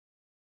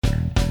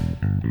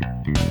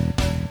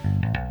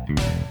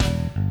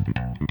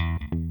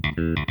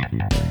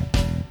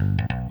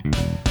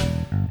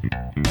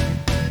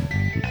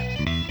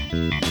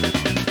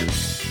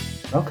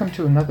Welcome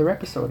to another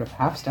episode of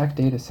Half Stack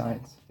Data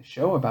Science, the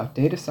show about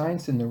data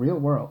science in the real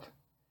world.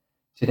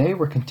 Today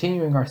we're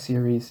continuing our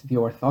series, The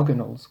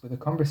Orthogonals, with a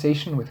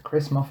conversation with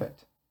Chris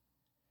Moffett.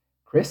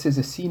 Chris is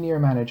a senior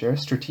manager,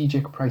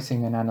 strategic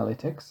pricing and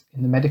analytics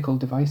in the medical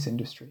device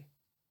industry.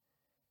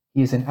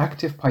 He is an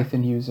active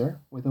Python user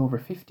with over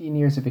 15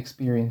 years of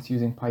experience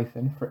using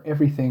Python for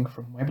everything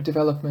from web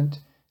development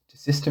to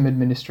system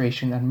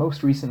administration and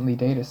most recently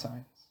data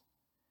science.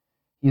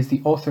 He is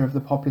the author of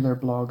the popular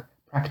blog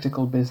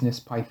Practical Business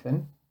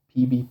Python,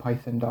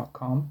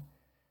 pbpython.com,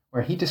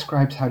 where he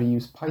describes how to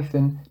use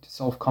Python to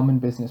solve common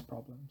business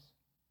problems.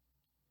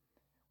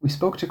 We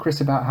spoke to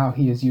Chris about how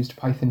he has used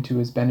Python to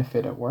his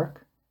benefit at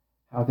work,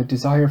 how the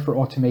desire for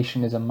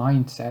automation is a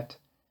mindset,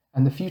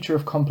 and the future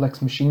of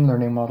complex machine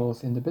learning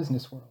models in the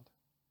business world.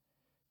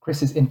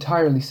 Chris is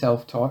entirely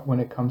self-taught when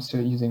it comes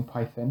to using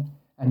Python,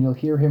 and you'll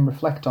hear him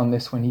reflect on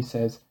this when he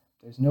says,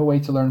 "There's no way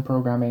to learn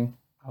programming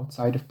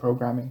outside of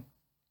programming."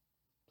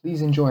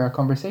 Please enjoy our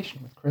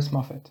conversation with Chris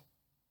Moffett.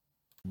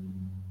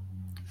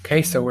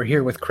 Okay, so we're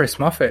here with Chris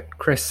Moffett.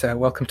 Chris,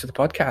 welcome to the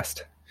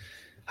podcast.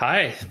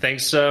 Hi,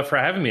 thanks for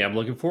having me. I'm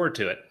looking forward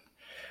to it.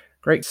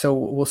 Great. So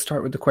we'll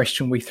start with the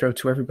question we throw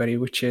to everybody,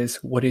 which is,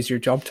 what is your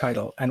job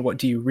title and what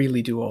do you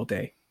really do all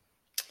day?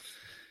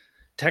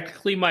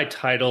 Technically, my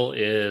title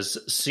is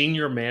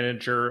Senior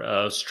Manager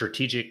of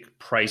Strategic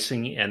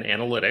Pricing and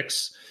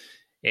Analytics.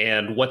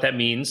 And what that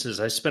means is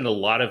I spend a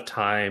lot of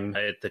time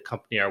at the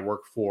company I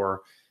work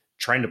for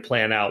trying to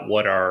plan out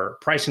what our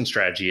pricing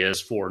strategy is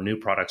for new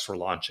products we're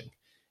launching.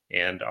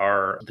 And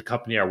the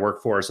company I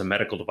work for is a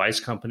medical device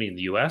company in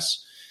the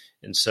US.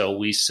 And so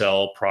we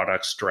sell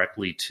products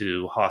directly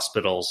to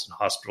hospitals and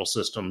hospital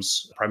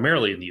systems,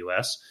 primarily in the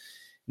US.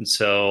 And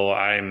so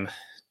I'm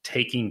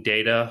taking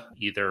data,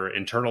 either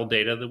internal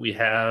data that we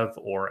have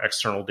or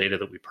external data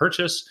that we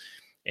purchase,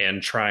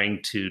 and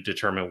trying to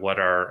determine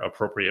what our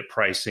appropriate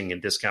pricing and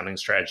discounting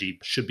strategy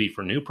should be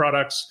for new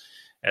products,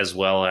 as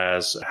well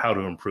as how to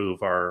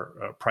improve our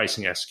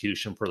pricing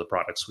execution for the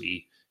products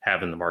we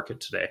have in the market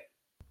today.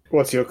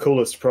 What's your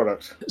coolest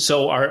product?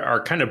 So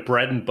our kind of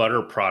bread and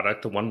butter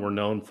product, the one we're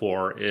known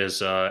for,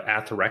 is an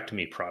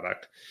atherectomy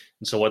product.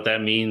 And so what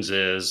that means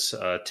is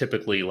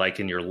typically like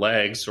in your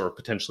legs or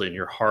potentially in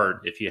your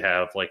heart, if you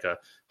have like a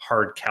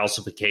hard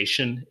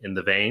calcification in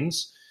the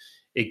veins,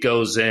 it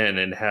goes in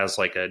and has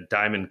like a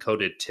diamond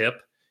coated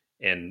tip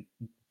and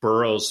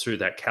burrows through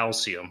that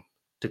calcium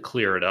to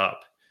clear it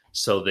up,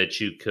 so that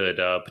you could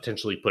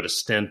potentially put a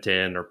stent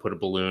in or put a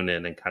balloon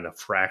in and kind of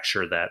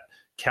fracture that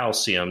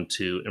calcium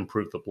to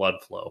improve the blood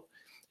flow.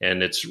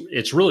 And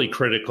it's really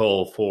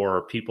critical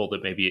for people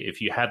that maybe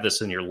if you have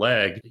this in your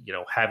leg,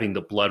 having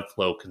the blood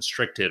flow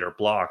constricted or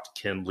blocked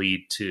can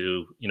lead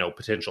to,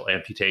 potential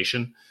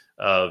amputation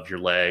of your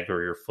leg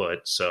or your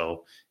foot.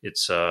 So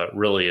it's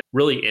really,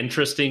 really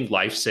interesting,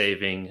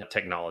 life-saving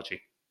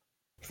technology.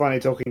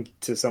 Finally talking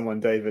to someone,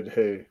 David,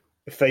 who,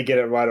 if they get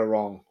it right or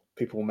wrong,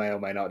 people may or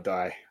may not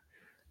die.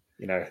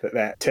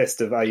 That test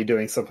of, are you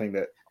doing something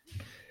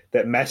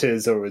that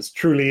matters or is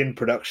truly in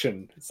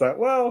production? It's like,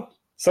 well,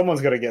 someone's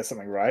got to get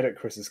something right at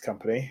Chris's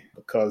company,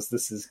 because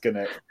this is going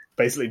to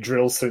basically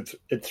drill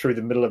through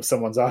the middle of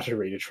someone's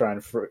artery to try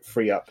and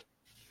free up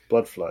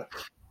blood flow.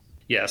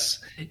 Yes.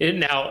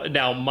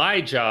 Now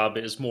my job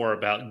is more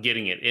about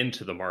getting it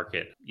into the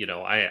market.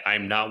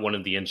 I'm not one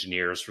of the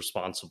engineers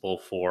responsible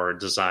for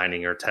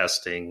designing or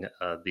testing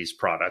these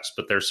products,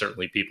 but there's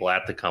certainly people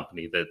at the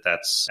company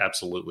that's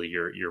absolutely,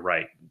 you're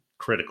right,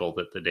 critical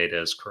that the data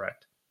is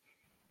correct.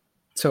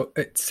 So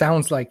it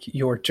sounds like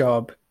your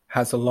job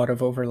has a lot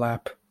of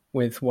overlap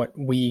with what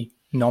we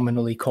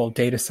nominally call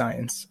data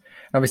science.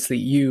 Obviously,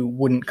 you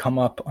wouldn't come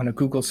up on a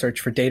Google search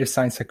for data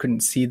science. I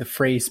couldn't see the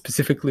phrase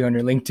specifically on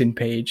your LinkedIn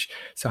page.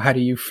 So how do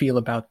you feel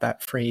about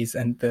that phrase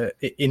and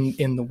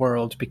in the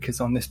world?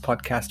 Because on this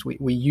podcast,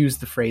 we use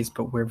the phrase,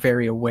 but we're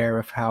very aware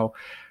of how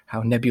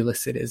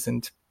nebulous it is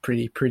and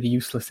pretty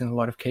useless in a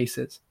lot of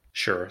cases.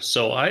 Sure.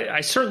 So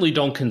I certainly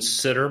don't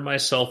consider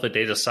myself a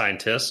data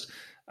scientist.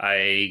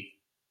 I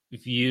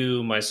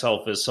view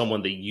myself as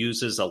someone that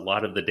uses a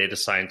lot of the data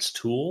science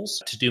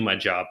tools to do my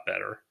job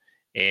better.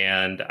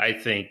 And I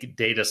think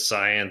data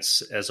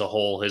science as a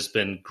whole has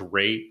been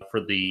great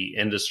for the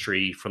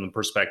industry from the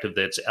perspective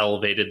that it's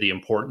elevated the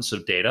importance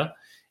of data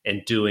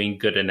and doing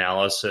good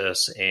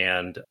analysis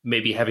and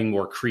maybe having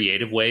more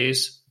creative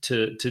ways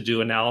to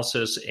do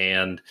analysis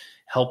and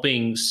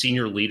helping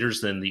senior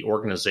leaders in the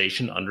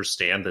organization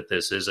understand that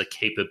this is a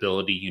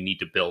capability you need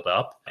to build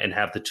up and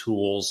have the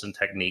tools and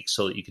techniques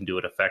so that you can do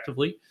it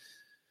effectively.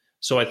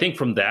 So I think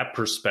from that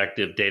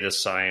perspective, data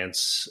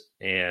science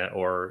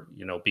or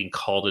being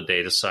called a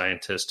data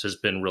scientist has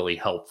been really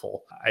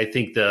helpful. I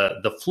think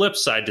the flip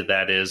side to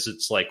that is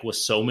it's like with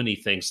so many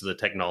things in the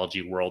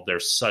technology world,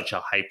 there's such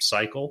a hype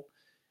cycle.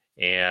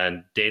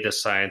 And data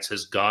science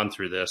has gone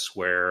through this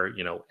where,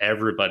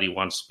 everybody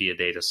wants to be a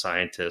data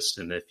scientist.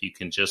 And if you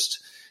can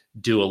just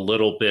do a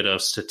little bit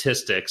of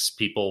statistics,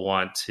 people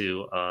want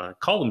to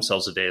call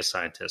themselves a data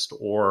scientist,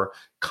 or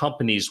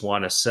companies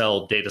want to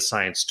sell data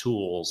science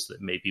tools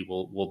that maybe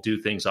will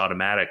do things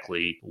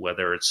automatically,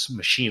 whether it's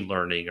machine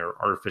learning or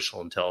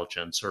artificial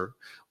intelligence or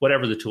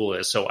whatever the tool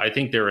is. So I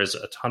think there is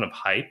a ton of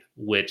hype,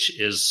 which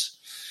is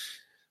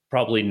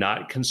probably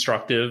not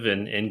constructive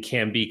and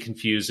can be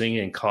confusing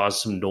and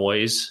cause some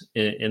noise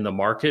in the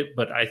market.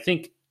 But I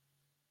think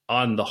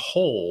on the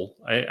whole,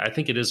 I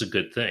think it is a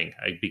good thing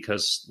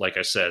because, like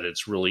I said,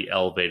 it's really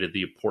elevated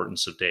the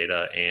importance of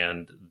data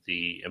and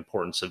the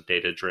importance of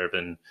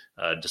data-driven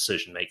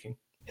decision making.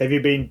 Have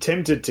you been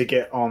tempted to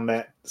get on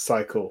that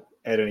cycle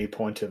at any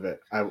point of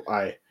it?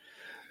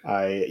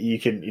 You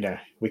can,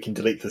 we can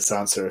delete this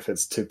answer if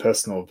it's too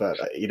personal, but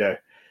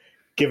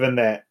given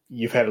that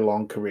you've had a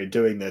long career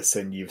doing this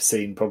and you've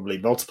seen probably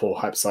multiple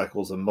hype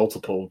cycles and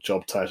multiple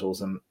job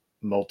titles and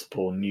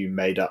multiple new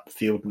made-up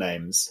field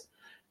names,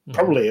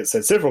 probably it's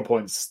at several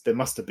points there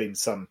must have been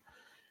some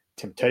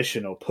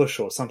temptation or push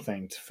or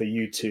something for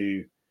you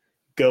to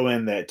go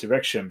in that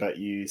direction, but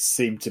you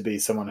seem to be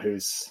someone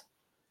who's,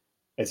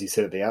 as you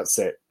said at the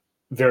outset,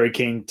 very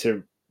keen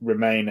to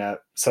remain a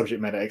subject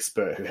matter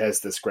expert who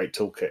has this great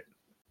toolkit.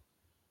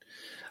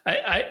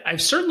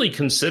 I've certainly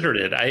considered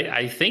it.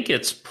 I think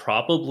it's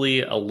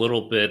probably a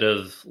little bit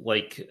of,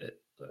 like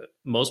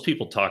most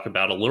people talk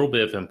about, a little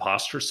bit of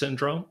imposter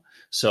syndrome.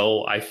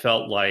 So I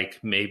felt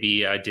like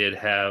maybe I did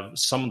have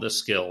some of the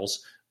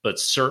skills, but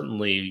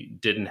certainly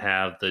didn't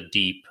have the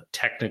deep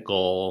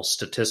technical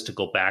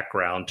statistical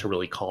background to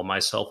really call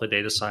myself a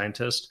data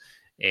scientist.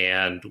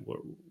 And,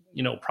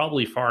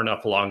 probably far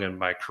enough along in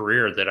my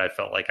career that I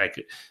felt like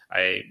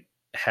I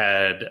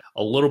had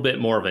a little bit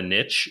more of a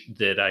niche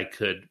that I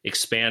could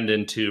expand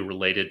into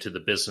related to the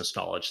business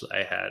knowledge that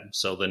I had.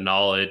 So the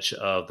knowledge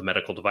of the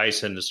medical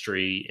device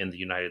industry in the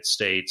United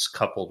States,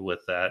 coupled with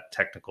that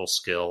technical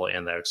skill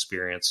and that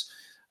experience,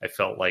 I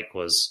felt like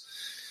was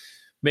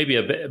maybe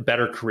a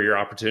better career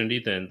opportunity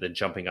than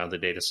jumping on the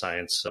data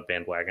science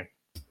bandwagon.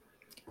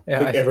 Yeah,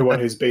 I think everyone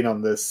who's been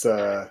on this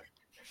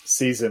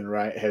season,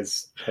 right,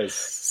 has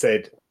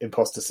said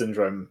imposter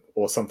syndrome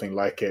or something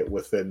like it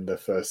within the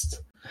first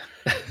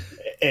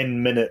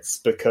N minutes,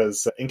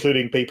 because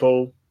including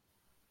people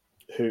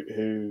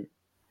who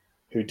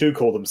do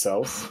call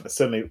themselves,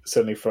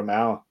 certainly from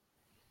our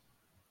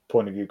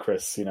point of view,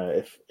 Chris,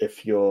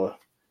 if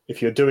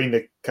you're doing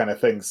the kind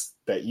of things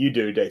that you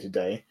do day to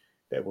day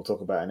that we'll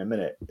talk about in a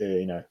minute,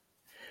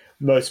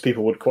 most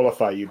people would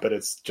qualify you, but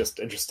it's just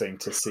interesting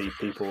to see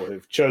people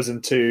who've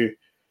chosen to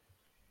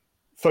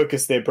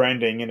focus their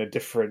branding in a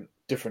different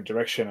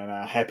direction and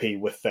are happy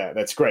with that.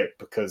 That's great,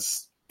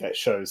 because that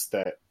shows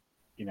that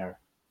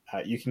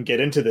you can get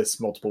into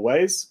this multiple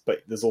ways,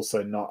 but there's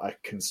also not a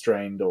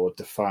constrained or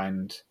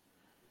defined,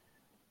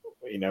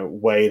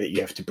 way that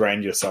you have to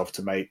brand yourself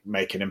to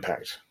make an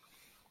impact.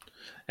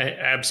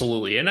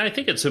 Absolutely. And I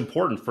think it's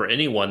important for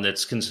anyone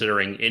that's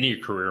considering any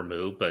career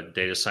move, but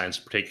data science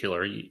in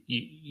particular,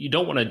 you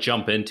don't want to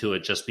jump into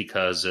it just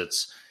because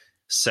it's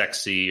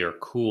sexy or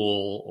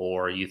cool,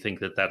 or you think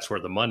that that's where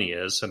the money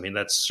is. I mean,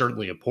 that's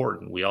certainly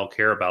important. We all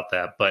care about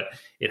that, but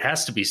it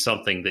has to be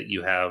something that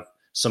you have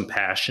some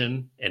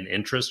passion and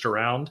interest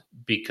around,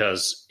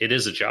 because it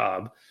is a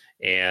job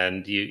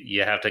and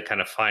you have to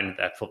kind of find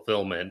that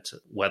fulfillment,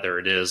 whether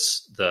it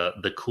is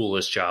the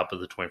coolest job of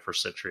the 21st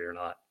century or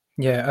not.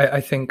 Yeah,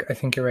 I think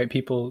you're right.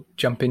 People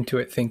jump into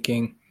it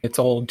thinking it's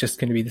all just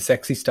going to be the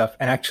sexy stuff.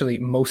 And actually,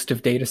 most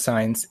of data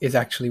science is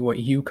actually what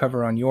you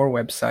cover on your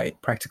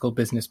website, Practical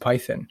Business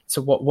Python.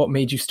 So what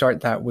made you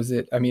start that? Was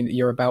it,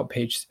 your About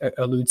page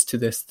alludes to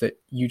this, that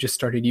you just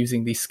started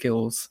using these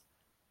skills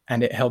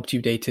and it helped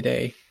you day to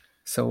day.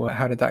 So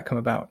how did that come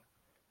about?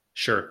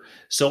 Sure.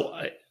 So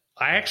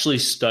I actually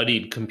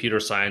studied computer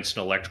science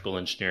and electrical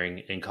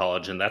engineering in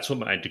college, and that's what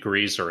my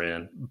degrees are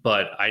in.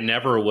 But I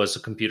never was a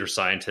computer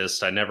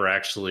scientist. I never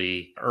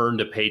actually earned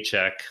a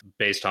paycheck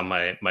based on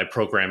my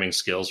programming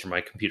skills or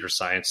my computer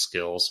science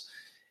skills.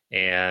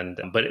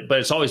 But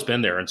it's always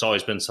been there. It's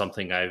always been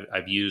something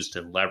I've used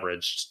and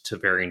leveraged to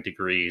varying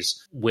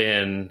degrees.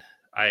 When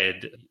I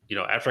had,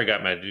 after I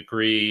got my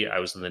degree, I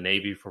was in the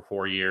Navy for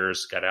 4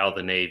 years, got out of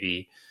the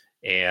Navy,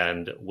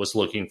 and was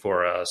looking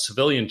for a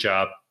civilian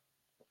job.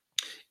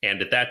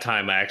 And at that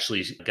time, I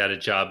actually got a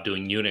job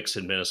doing Unix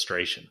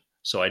administration.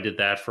 So I did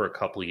that for a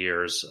couple of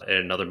years at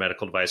another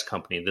medical device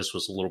company. This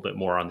was a little bit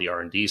more on the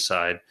R&D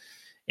side.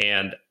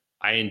 And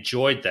I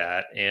enjoyed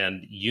that.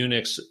 And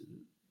Unix,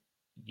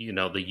 the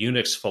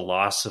Unix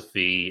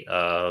philosophy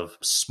of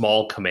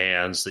small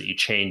commands that you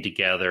chain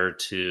together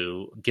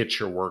to get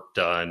your work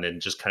done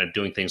and just kind of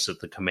doing things at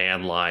the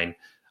command line,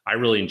 I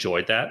really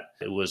enjoyed that.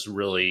 It was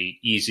really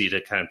easy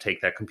to kind of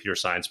take that computer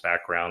science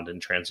background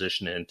and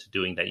transition into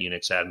doing that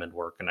Unix admin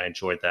work. And I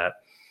enjoyed that.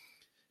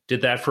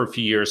 Did that for a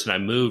few years, and I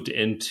moved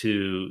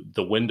into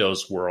the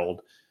Windows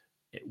world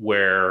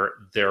where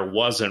there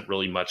wasn't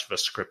really much of a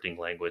scripting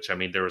language. I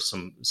mean, there was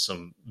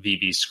some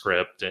VB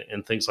script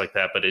and things like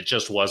that, but it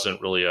just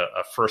wasn't really a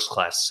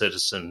first-class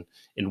citizen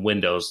in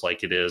Windows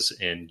like it is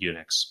in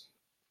Unix.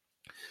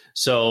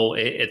 So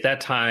at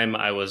that time,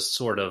 I was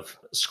sort of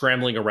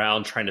scrambling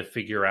around trying to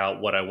figure out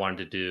what I wanted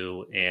to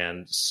do.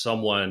 And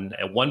someone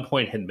at one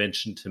point had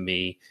mentioned to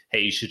me,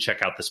 hey, you should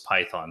check out this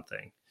Python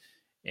thing.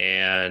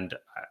 And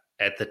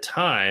at the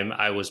time,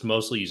 I was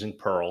mostly using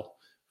Perl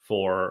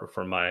for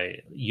my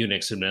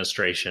Unix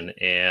administration.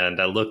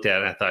 And I looked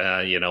at it and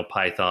I thought,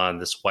 Python,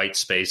 this white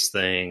space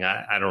thing,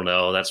 I don't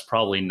know, that's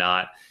probably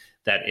not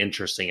that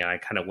interesting. And I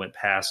kind of went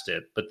past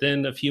it. But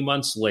then a few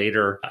months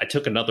later, I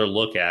took another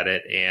look at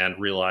it and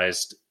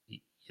realized,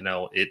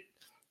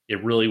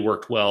 it really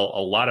worked well.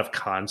 A lot of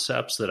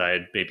concepts that I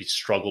had maybe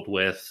struggled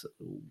with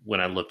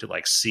when I looked at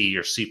like C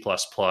or C++,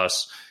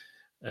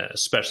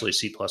 especially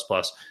C++,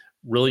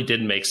 really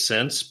didn't make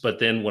sense. But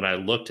then when I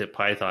looked at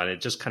Python,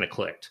 it just kind of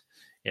clicked.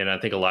 And I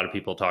think a lot of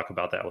people talk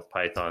about that with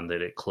Python,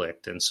 that it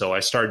clicked. And so I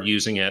started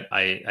using it.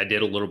 I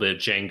did a little bit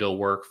of Django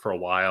work for a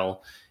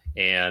while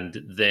and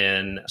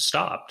then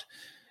stopped.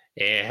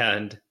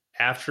 And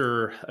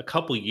after a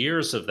couple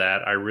years of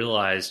that, I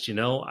realized,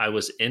 I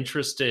was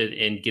interested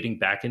in getting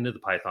back into the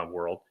Python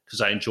world because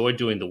I enjoyed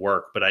doing the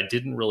work, but I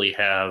didn't really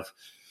have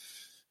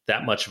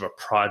that much of a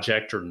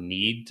project or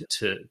need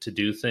to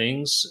do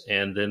things.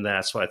 And then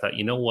that's why I thought,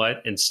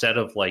 what, instead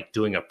of like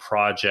doing a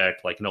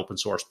project, like an open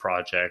source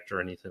project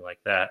or anything like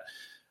that,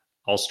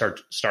 I'll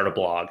start a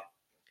blog.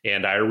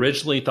 And I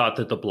originally thought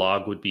that the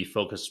blog would be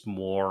focused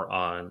more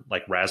on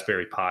like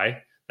Raspberry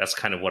Pi. That's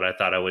kind of what I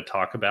thought I would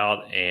talk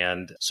about.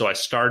 And so I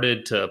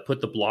started to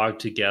put the blog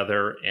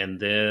together, and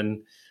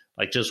then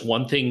like just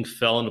one thing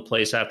fell into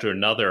place after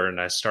another. And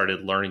I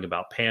started learning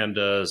about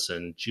pandas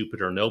and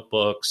Jupyter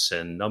notebooks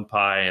and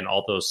NumPy and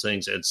all those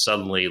things. And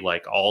suddenly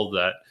like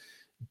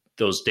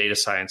those data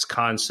science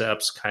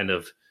concepts kind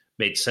of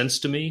made sense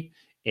to me.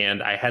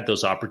 And I had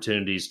those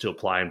opportunities to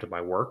apply them to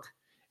my work.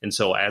 And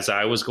so as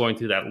I was going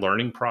through that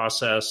learning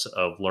process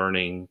of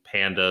learning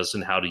pandas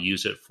and how to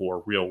use it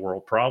for real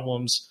world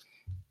problems,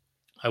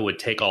 I would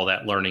take all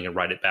that learning and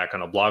write it back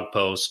on a blog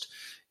post.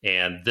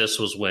 And this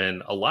was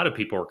when a lot of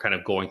people were kind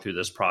of going through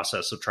this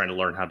process of trying to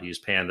learn how to use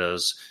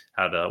pandas,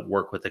 how to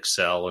work with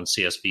Excel and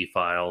CSV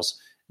files.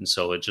 And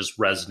so it just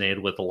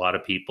resonated with a lot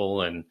of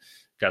people and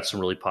got some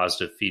really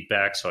positive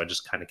feedback. So I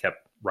just kind of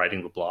kept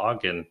writing the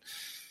blog, and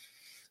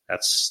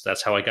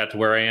that's how I got to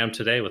where I am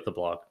today with the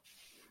blog.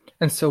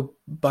 And so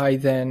by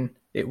then,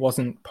 it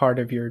wasn't part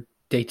of your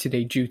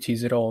day-to-day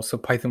duties at all. So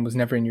Python was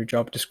never in your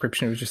job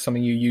description. It was just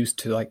something you used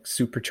to like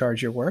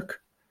supercharge your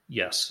work.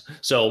 Yes.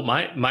 So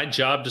my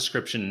job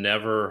description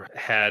never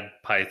had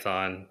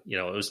Python.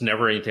 It was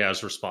never anything I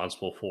was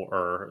responsible for,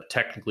 or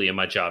technically in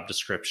my job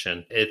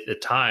description. At the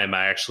time,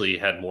 I actually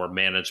had more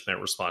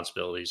management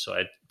responsibilities. So I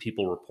had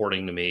people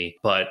reporting to me,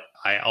 but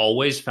I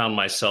always found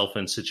myself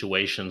in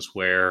situations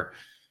where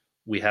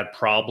we had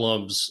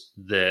problems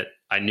that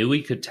I knew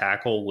we could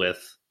tackle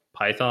with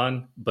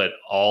Python, but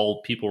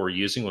all people were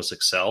using was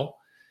Excel.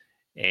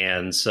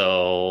 And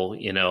so,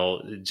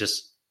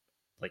 just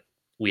like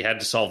we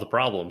had to solve the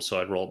problem. So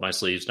I'd roll up my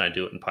sleeves and I'd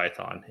do it in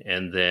Python,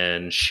 and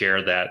then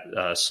share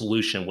that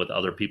solution with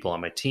other people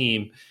on my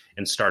team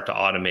and start to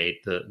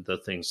automate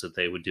the things that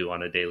they would do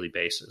on a daily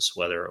basis,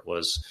 whether it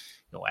was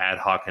ad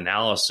hoc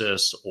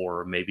analysis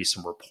or maybe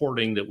some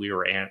reporting that we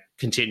were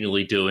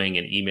continually doing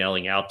and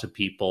emailing out to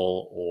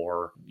people,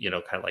 or,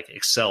 kind of like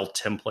Excel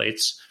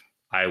templates.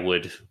 I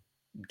would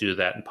do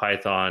that in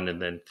Python and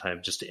then kind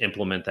of just to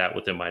implement that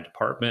within my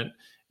department.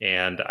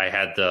 And I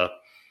had the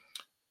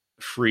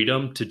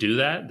freedom to do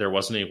that. There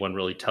wasn't anyone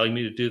really telling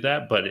me to do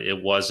that, but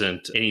it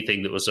wasn't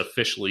anything that was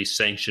officially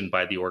sanctioned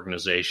by the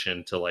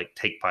organization to like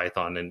take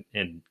Python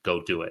and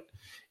go do it.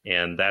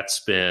 And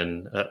that's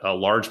been a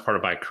large part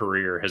of my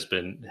career has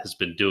been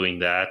doing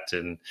that,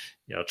 and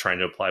trying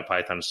to apply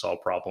Python to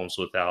solve problems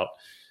without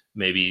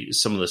maybe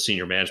some of the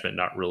senior management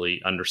not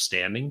really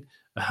understanding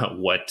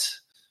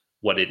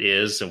what it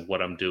is and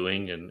what I'm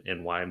doing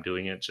and why I'm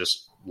doing it,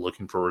 just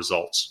looking for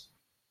results.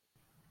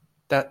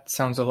 That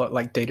sounds a lot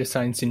like data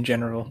science in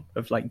general,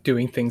 of like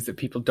doing things that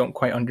people don't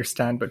quite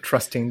understand, but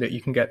trusting that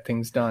you can get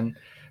things done.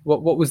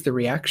 What was the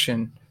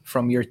reaction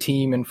from your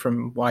team and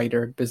from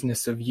wider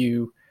business of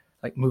you,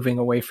 like moving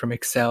away from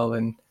Excel?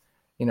 And,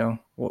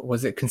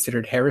 was it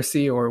considered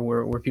heresy, or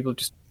were people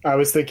just... I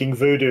was thinking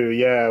voodoo,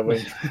 yeah.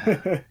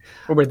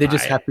 Or were they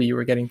just happy you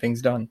were getting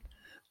things done?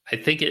 I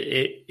think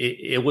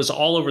it was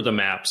all over the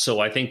map. So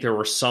I think there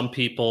were some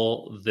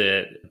people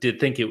that did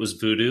think it was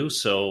voodoo.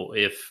 So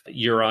if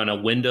you're on a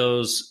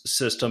Windows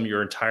system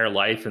your entire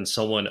life and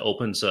someone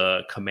opens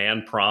a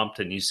command prompt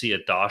and you see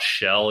a DOS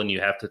shell and you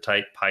have to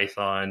type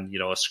Python,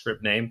 a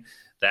script name,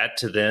 that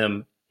to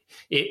them,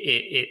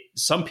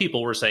 some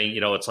people were saying,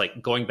 it's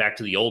like going back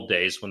to the old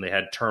days when they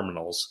had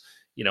terminals.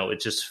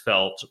 It just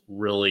felt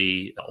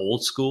really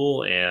old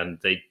school and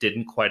they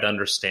didn't quite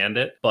understand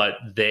it. But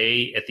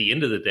they, at the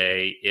end of the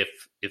day,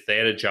 if they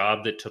had a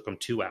job that took them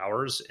 2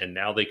 hours and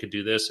now they could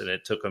do this and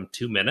it took them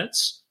 2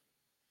 minutes,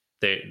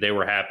 They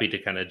were happy to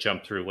kind of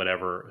jump through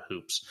whatever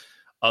hoops.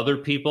 Other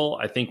people,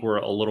 I think, were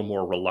a little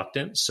more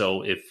reluctant.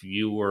 So if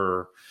you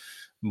were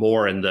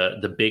more in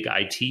the big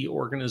IT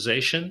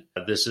organization,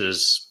 this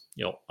is,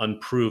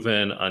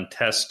 unproven,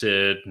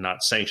 untested,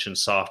 not sanctioned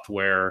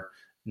software,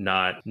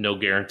 no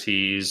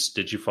guarantees.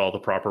 Did you follow the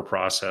proper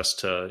process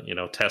to,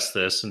 test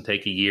this and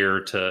take a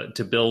year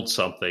to build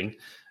something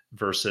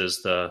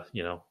versus the,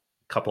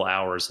 couple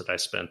hours that I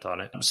spent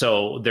on it.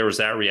 So there was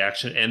that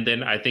reaction. And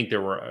then I think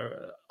there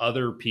were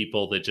other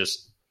people that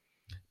just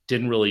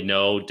didn't really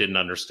know, didn't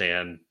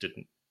understand,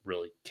 didn't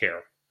really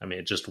care. I mean,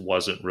 it just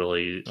wasn't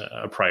really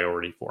a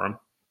priority for them.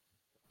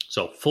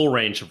 So full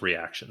range of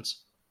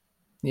reactions.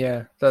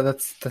 Yeah,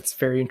 that's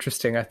very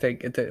interesting. I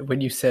think that when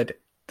you said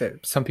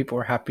that some people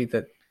were happy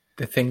that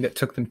the thing that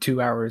took them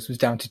 2 hours was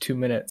down to 2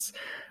 minutes,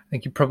 I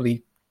think you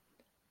probably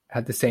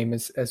had the same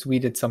as we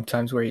did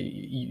sometimes, where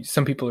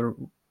some people are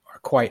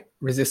quite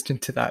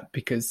resistant to that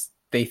because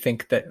they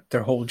think that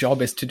their whole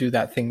job is to do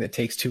that thing that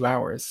takes 2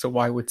 hours. So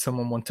why would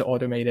someone want to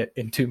automate it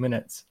in 2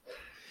 minutes?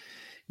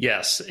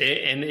 Yes,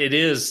 and it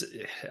is.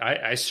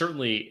 I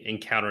certainly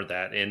encountered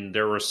that, and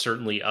there were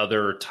certainly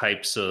other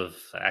types of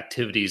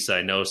activities that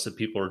I noticed that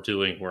people are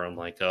doing where I'm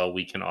like, oh,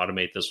 we can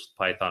automate this with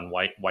Python.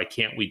 Why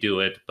can't we do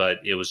it? But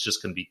it was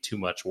just going to be too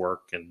much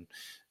work, and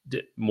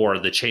more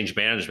of the change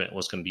management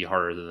was going to be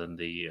harder than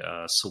the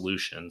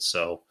solution.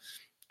 So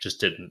just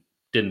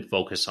didn't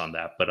focus on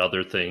that. But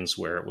other things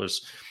where it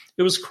was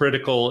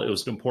critical, it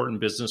was an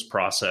important business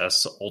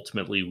process.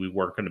 Ultimately, we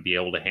weren't going to be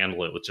able to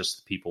handle it with just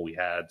the people we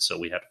had. So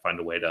we had to find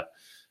a way to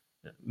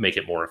make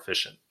it more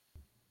efficient.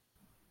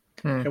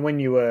 And when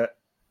you were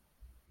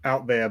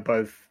out there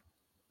both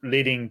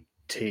leading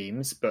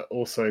teams, but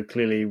also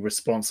clearly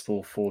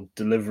responsible for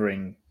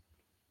delivering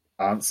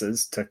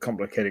answers to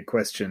complicated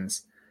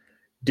questions,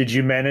 did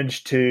you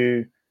manage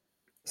to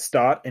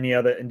start any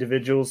other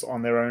individuals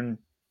on their own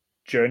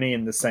journey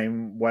in the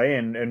same way?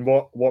 And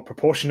what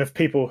proportion of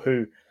people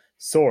who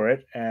saw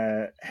it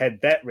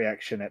had that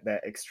reaction at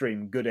that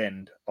extreme good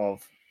end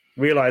of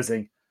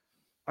realizing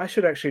I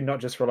should actually not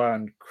just rely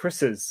on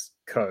Chris's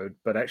code,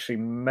 but actually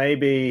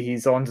maybe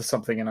he's onto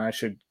something and I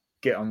should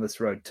get on this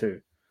road too?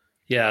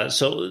 Yeah,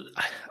 so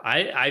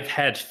I've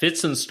had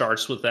fits and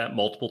starts with that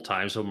multiple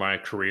times in my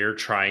career,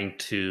 trying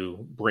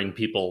to bring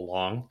people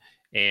along.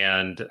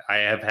 And I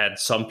have had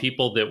some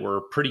people that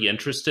were pretty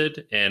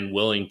interested and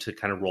willing to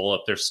kind of roll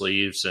up their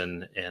sleeves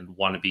and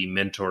want to be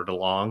mentored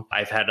along.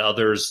 I've had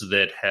others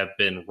that have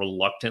been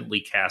reluctantly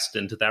cast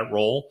into that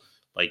role.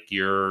 Like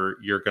you're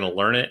going to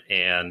learn it.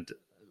 And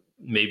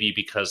maybe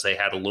because they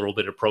had a little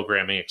bit of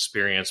programming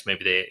experience,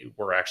 maybe they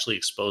were actually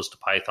exposed to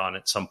Python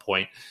at some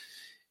point.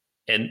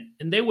 And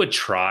they would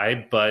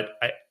try, but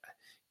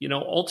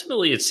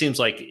ultimately it seems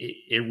like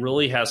it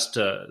really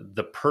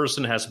the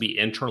person has to be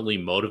internally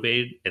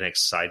motivated and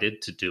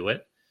excited to do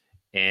it.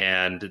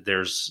 And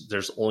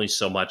there's only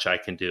so much I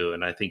can do.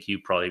 And I think you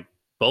probably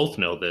both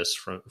know this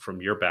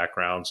from your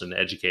backgrounds in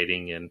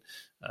educating and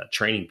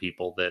training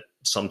people, that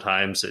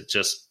sometimes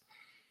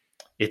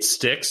it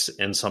sticks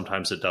and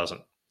sometimes it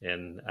doesn't.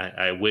 And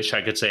I wish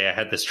I could say I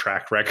had this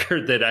track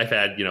record that I've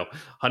had,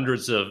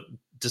 hundreds of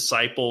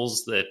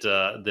disciples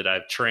that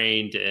I've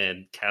trained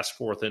and cast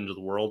forth into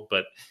the world,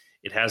 but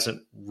it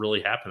hasn't really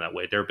happened that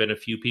way. There have been a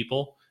few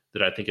people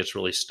that I think it's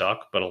really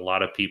stuck, but a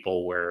lot of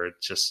people where it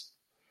just,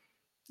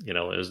 it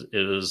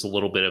was a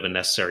little bit of a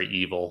necessary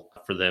evil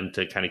for them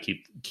to kind of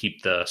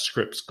keep the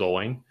scripts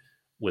going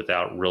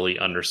without really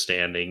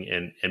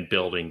understanding and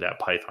building that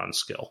Python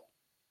skill.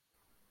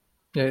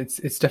 Yeah,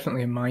 it's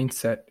definitely a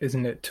mindset,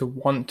 isn't it, to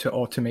want to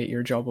automate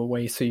your job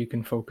away so you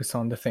can focus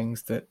on the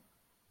things that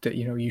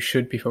you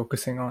should be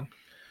focusing on.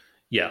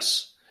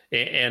 Yes.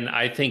 And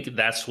I think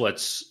that's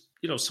what's,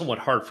 somewhat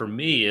hard for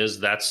me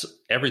is that's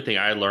everything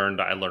I learned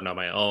on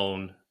my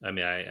own. I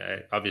mean,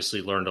 I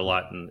obviously learned a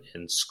lot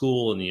in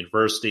school and the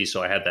university,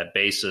 so I had that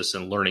basis,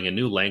 and learning a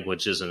new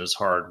language isn't as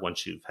hard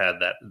once you've had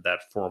that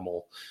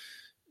formal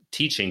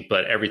teaching.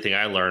 But everything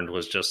I learned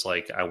was just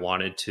like, I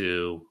wanted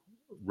to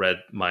read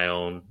my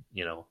own,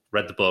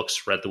 read the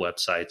books, read the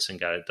websites and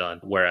got it done.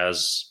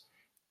 Whereas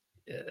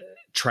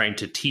trying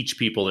to teach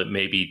people that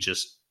maybe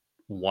just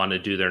want to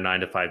do their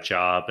 9-to-5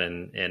 job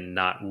and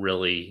not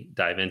really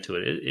dive into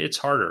it, it's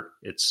harder.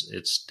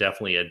 It's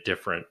definitely a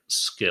different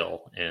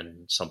skill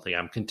and something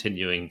I'm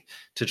continuing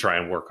to try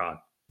and work on.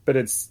 But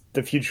it's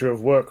the future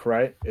of work,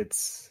 right?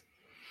 It's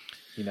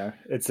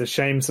a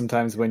shame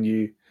sometimes when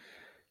you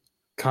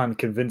can't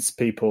convince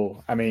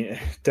people. I mean,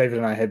 David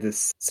and I had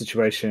this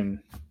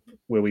situation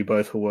where we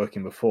both were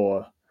working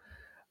before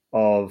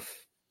of,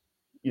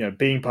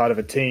 being part of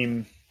a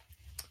team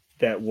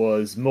that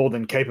was more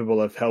than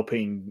capable of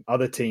helping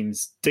other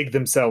teams dig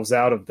themselves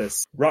out of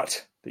this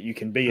rut that you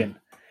can be in.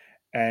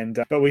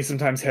 But we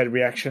sometimes had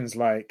reactions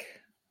like,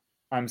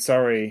 I'm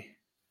sorry,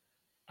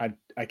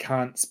 I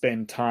can't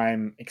spend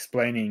time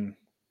explaining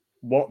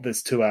what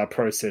this 2-hour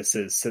process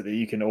is so that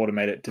you can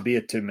automate it to be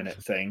a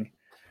 2-minute thing,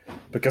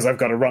 because I've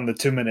got to run the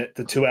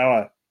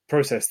 2-hour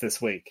process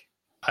this week.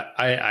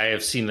 I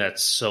have seen that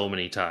so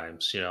many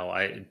times.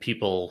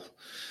 People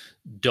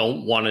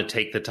don't want to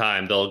take the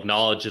time. They'll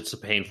acknowledge it's a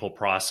painful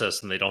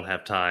process and they don't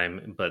have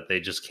time, but they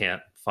just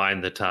can't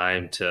find the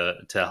time to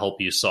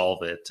help you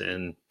solve it.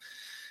 And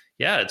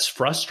yeah, it's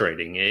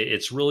frustrating.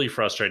 It's really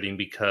frustrating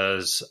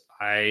because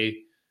I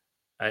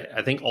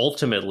think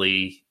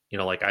ultimately,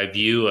 like I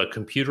view a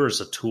computer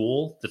as a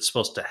tool that's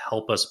supposed to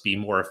help us be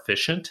more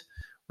efficient.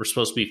 We're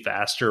supposed to be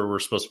faster. We're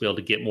supposed to be able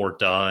to get more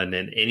done.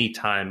 And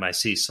anytime I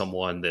see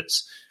someone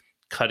that's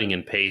cutting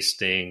and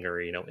pasting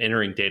or,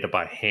 entering data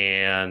by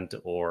hand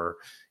or,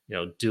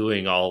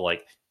 doing all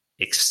like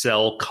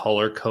Excel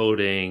color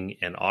coding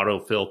and auto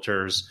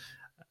filters,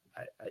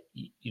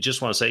 you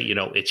just want to say,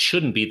 it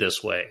shouldn't be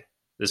this way.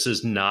 This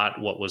is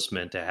not what was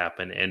meant to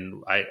happen.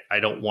 And I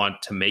don't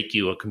want to make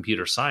you a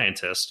computer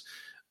scientist,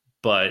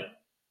 but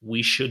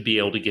we should be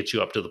able to get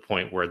you up to the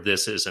point where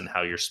this isn't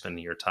how you're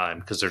spending your time,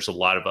 because there's a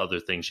lot of other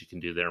things you can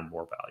do that are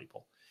more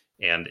valuable.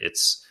 And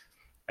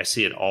I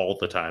see it all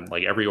the time.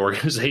 Like every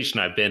organization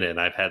I've been in,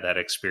 I've had that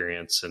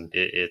experience, and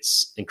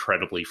it's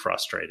incredibly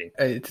frustrating.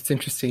 It's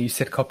interesting. You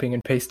said copying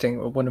and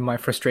pasting. One of my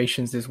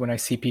frustrations is when I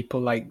see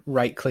people like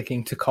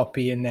right-clicking to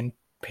copy and then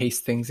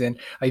paste things in.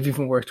 I've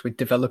even worked with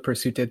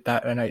developers who did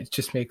that, and it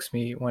just makes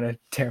me want to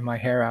tear my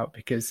hair out,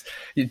 because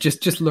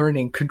just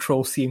learning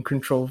Control-C and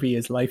Control-V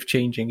is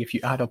life-changing if you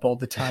add up all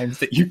the times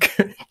that you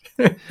can.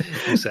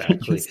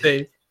 Exactly.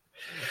 Save.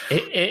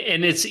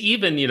 And it's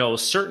even,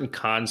 certain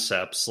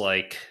concepts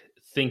like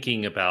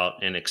thinking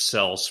about an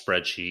Excel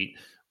spreadsheet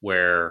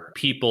where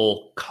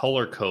people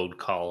color code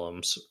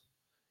columns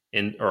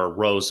or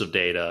rows of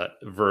data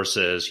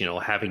versus,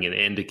 having an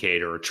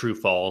indicator, a true,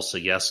 false, a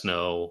yes,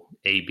 no,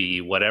 A, B,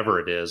 whatever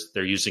it is,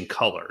 they're using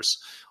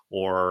colors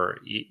or,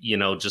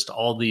 just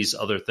all these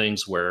other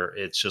things where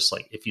it's just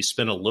like, if you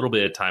spend a little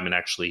bit of time and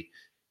actually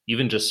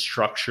even just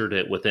structured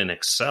it within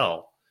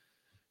Excel,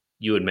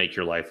 you would make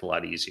your life a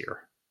lot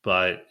easier.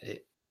 But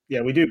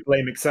yeah, we do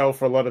blame Excel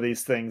for a lot of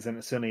these things, and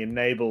it certainly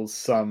enables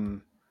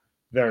some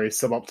very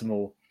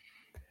suboptimal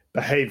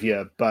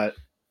behavior, but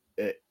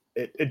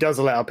it does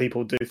allow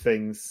people to do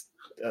things.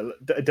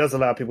 It does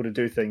allow people to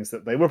do things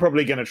that they were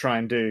probably going to try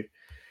and do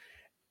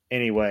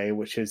anyway,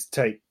 which is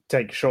take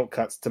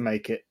shortcuts to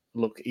make it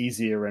look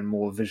easier and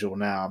more visual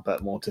now,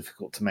 but more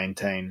difficult to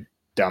maintain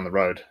down the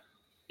road.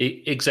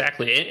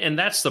 Exactly. And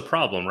that's the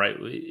problem, right?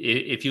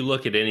 If you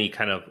look at any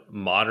kind of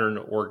modern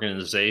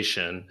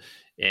organization,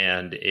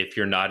 and if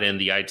you're not in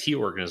the IT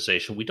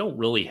organization, we don't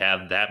really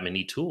have that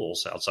many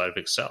tools outside of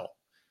Excel.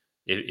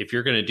 If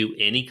you're going to do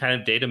any kind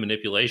of data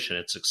manipulation,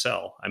 it's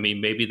Excel. I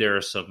mean, maybe there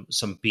are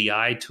some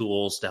BI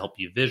tools to help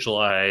you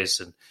visualize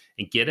and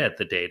get at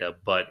the data,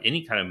 but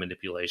any kind of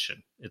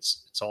manipulation,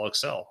 it's all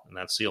Excel, and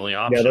that's the only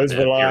option. Yeah, those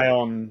rely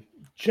on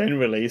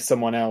generally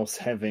someone else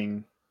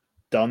having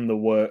done the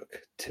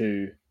work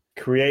to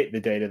create the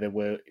data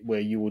where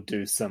you will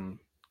do some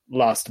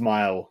last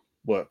mile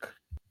work.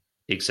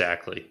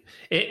 Exactly.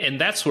 And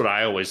that's what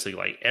I always think.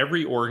 Like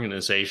every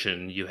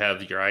organization, you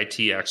have your IT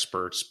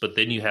experts, but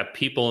then you have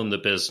people in the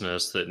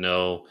business that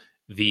know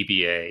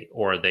VBA,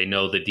 or they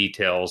know the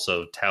details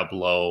of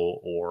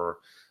Tableau or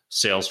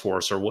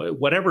Salesforce or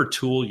whatever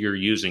tool you're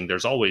using.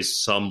 There's always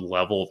some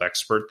level of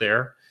expert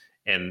there.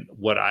 And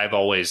what I've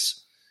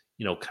always,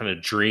 kind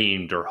of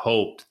dreamed or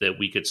hoped that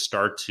we could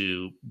start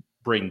to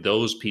bring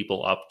those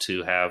people up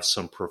to have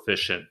some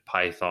proficient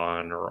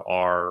Python or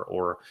R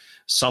or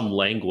some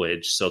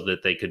language so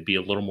that they could be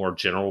a little more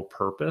general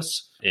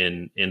purpose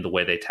in the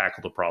way they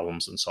tackle the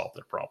problems and solve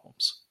their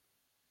problems.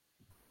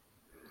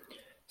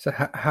 So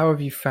how have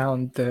you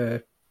found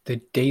the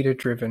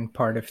data-driven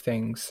part of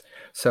things?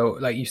 So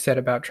like you said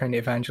about trying to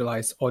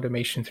evangelize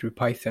automation through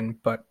Python,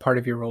 but part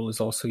of your role is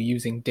also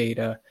using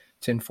data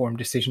to inform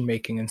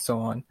decision-making and so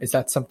on. Is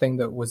that something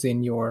that was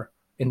in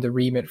the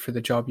remit for the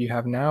job you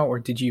have now, or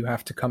did you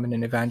have to come in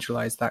and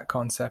evangelize that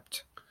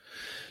concept?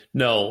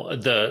 No,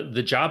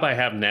 the job I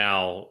have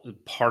now,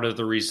 part of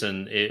the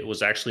reason it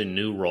was actually a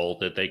new role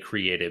that they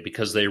created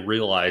because they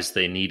realized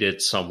they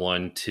needed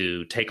someone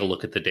to take a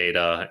look at the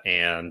data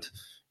and,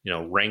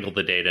 wrangle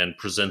the data and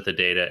present the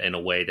data in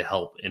a way to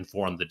help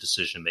inform the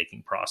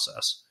decision-making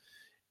process.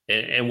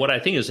 And what I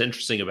think is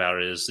interesting about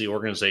it is the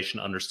organization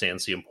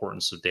understands the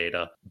importance of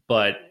data,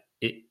 but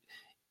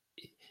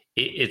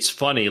it's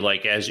funny,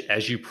 like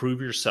as you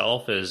prove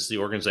yourself, as the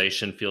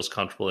organization feels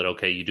comfortable that,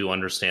 okay, you do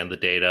understand the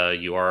data,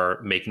 you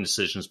are making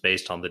decisions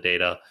based on the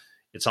data,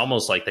 it's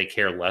almost like they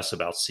care less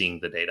about seeing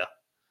the data.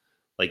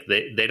 Like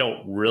they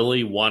don't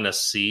really want to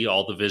see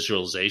all the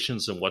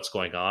visualizations and what's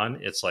going on.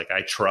 It's like,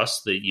 I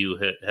trust that you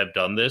have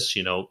done this,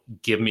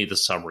 give me the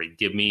summary,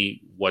 give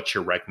me what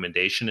your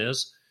recommendation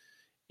is.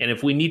 And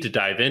if we need to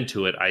dive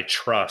into it, I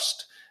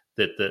trust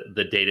that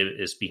the data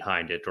is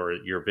behind it, or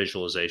your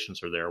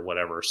visualizations are there, or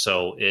whatever.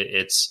 So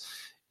it's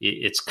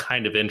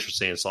kind of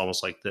interesting. It's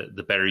almost like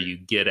the better you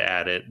get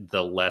at it,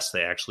 the less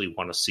they actually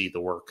want to see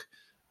the work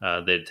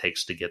that it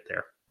takes to get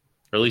there.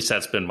 Or at least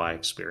that's been my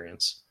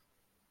experience.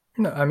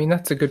 No, I mean,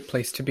 that's a good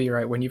place to be,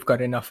 right? When you've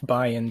got enough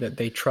buy-in that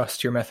they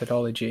trust your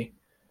methodology.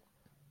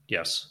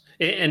 Yes.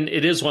 And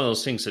it is one of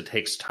those things that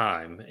takes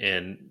time.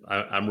 And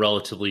I'm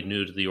relatively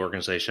new to the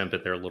organization. I've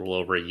been there a little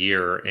over a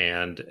year.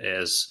 And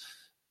as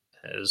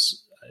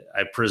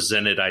I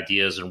presented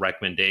ideas and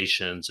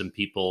recommendations, and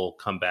people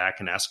come back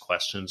and ask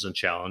questions and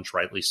challenge,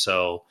 rightly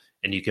so,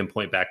 and you can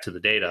point back to the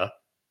data.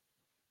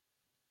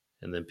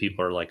 And then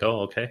people are like,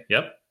 oh, okay,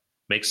 yep,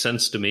 makes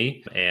sense to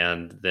me.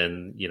 And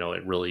then,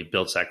 it really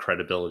builds that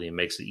credibility and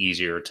makes it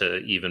easier to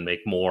even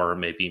make more,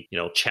 maybe,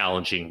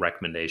 challenging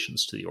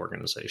recommendations to the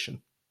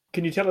organization.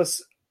 Can you tell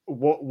us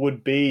what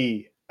would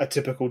be a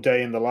typical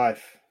day in the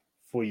life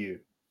for you?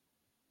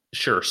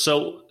 Sure.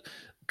 So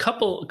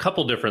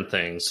couple different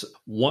things.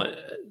 One,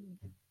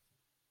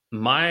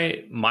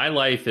 my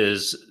life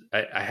is,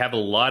 I have a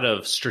lot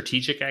of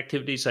strategic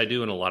activities I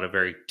do and a lot of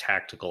very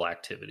tactical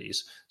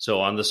activities.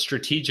 So on the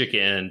strategic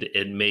end,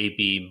 it may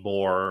be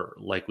more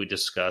like we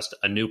discussed,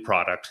 a new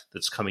product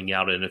that's coming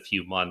out in a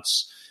few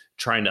months,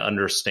 trying to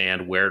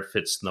understand where it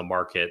fits in the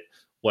market,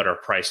 what our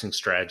pricing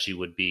strategy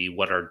would be,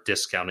 what our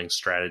discounting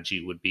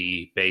strategy would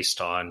be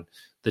based on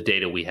the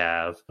data we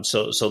have.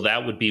 So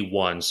that would be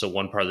one. So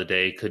one part of the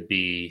day could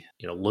be,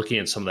 looking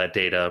at some of that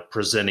data,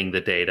 presenting the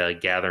data,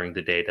 gathering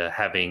the data,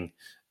 having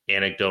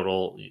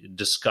anecdotal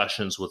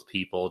discussions with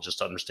people,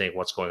 just understanding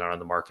what's going on in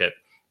the market.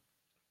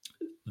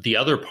 The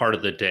other part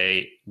of the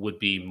day would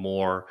be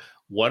more,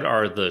 what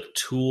are the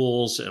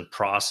tools and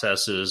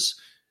processes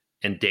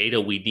and data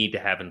we need to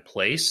have in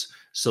place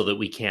so that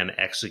we can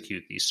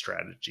execute these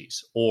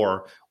strategies?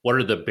 Or what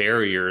are the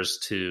barriers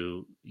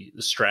to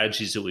the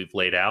strategies that we've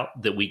laid out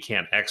that we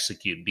can't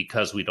execute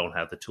because we don't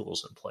have the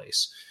tools in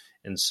place?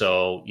 And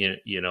so,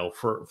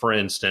 for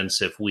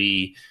instance, if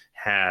we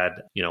had,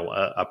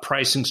 a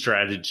pricing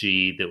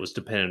strategy that was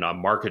dependent on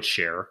market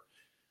share,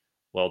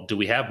 well, do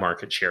we have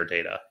market share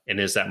data? And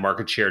is that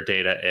market share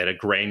data at a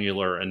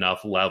granular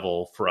enough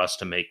level for us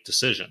to make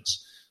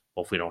decisions?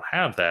 Well, if we don't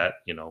have that,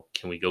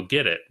 can we go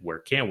get it? Where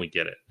can we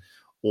get it?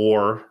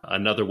 Or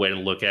another way to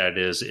look at it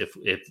is if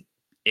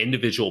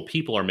individual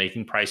people are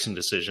making pricing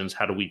decisions,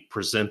 how do we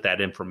present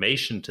that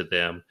information to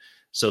them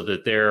so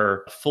that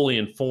they're fully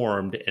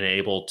informed and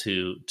able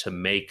to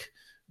make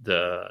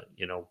the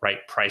right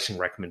pricing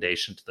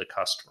recommendation to the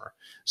customer?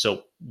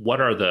 So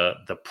what are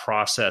the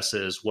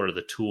processes? What are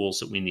the tools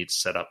that we need to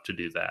set up to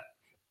do that?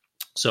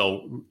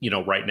 So,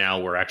 right now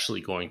we're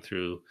actually going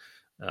through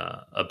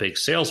a big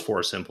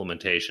Salesforce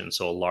implementation.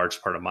 So a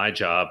large part of my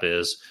job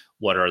is,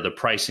 what are the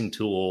pricing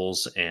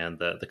tools and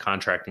the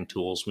contracting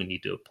tools we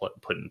need to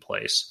put in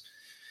place?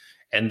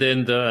 And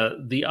then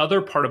the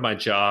other part of my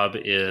job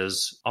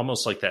is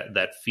almost like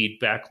that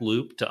feedback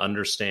loop to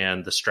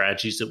understand the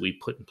strategies that we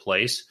put in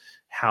place.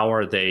 How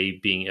are they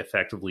being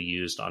effectively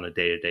used on a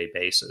day-to-day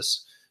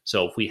basis?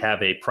 So if we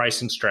have a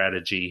pricing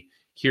strategy,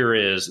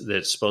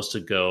 that's supposed to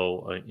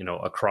go,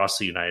 across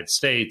the United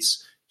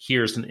States,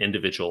 here's an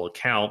individual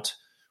account.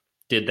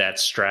 Did that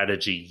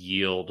strategy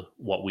yield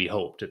what we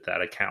hoped at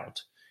that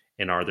account?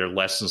 And are there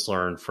lessons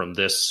learned from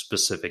this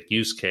specific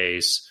use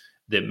case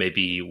that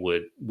maybe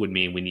would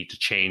mean we need to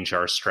change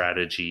our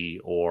strategy,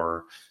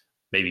 or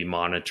maybe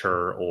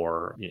monitor,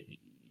 or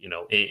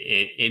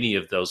any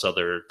of those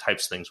other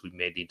types of things we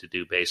may need to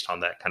do based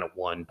on that kind of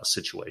one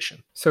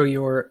situation? So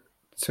you're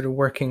sort of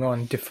working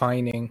on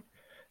defining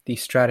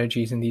these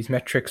strategies and these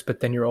metrics, but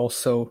then you're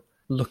also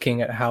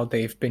looking at how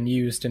they've been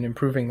used and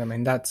improving them.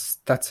 And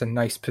that's a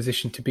nice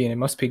position to be in. It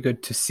must be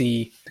good to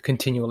see the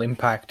continual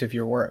impact of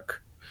your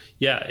work.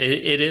 Yeah,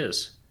 it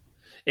is.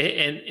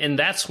 And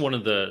that's one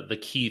of the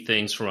key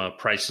things from a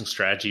pricing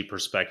strategy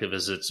perspective,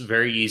 is it's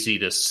very easy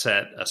to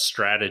set a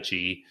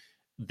strategy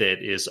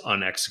that is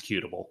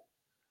unexecutable,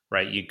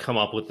 right? You come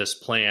up with this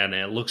plan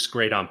and it looks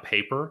great on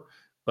paper,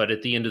 but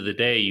at the end of the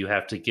day, you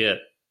have to get,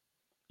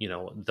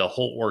 the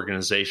whole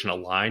organization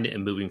aligned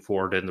and moving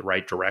forward in the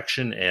right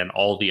direction, and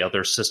all the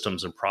other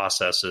systems and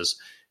processes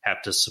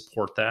have to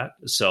support that.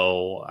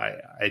 So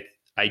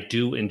I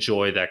do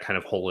enjoy that kind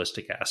of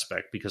holistic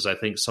aspect, because I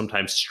think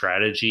sometimes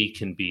strategy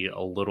can be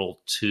a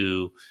little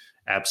too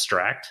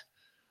abstract.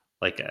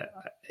 Like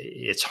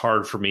it's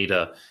hard for me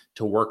to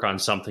work on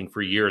something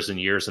for years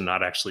and years and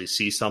not actually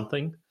see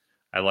something.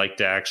 I like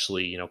to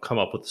actually, come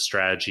up with the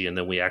strategy, and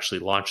then we actually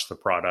launch the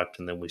product,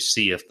 and then we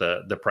see if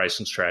the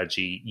pricing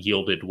strategy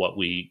yielded what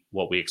we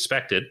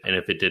expected, and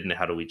if it didn't,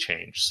 how do we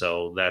change?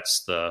 So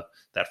that's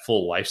that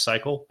full life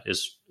cycle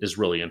is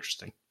really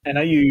interesting. And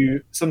are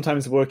you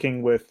sometimes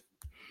working with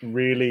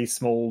really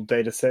small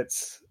data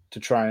sets to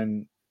try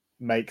and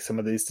make some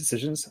of these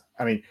decisions?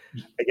 I mean,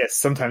 I guess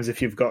sometimes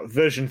if you've got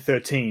version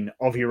 13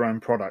 of your own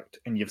product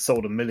and you've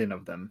sold 1 million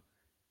of them,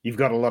 you've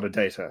got a lot of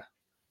data,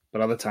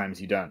 but other times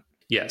you don't.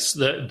 Yes,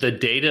 the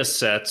data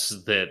sets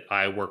that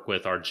I work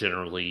with are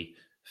generally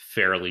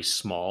fairly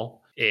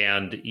small,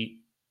 and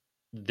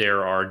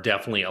there are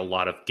definitely a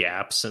lot of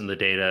gaps in the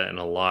data, and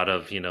a lot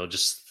of,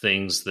 just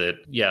things that,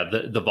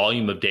 the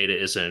volume of data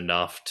isn't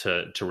enough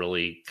to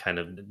really kind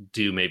of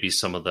do maybe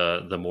some of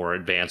the more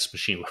advanced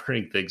machine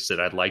learning things that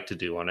I'd like to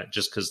do on it,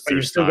 just because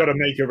you've still got to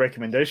make your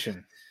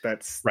recommendation.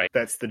 That's right.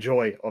 That's the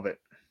joy of it.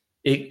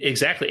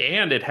 Exactly.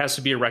 And it has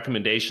to be a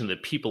recommendation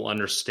that people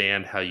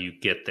understand how you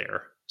get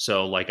there.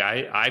 So like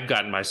I've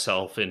gotten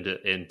myself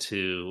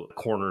into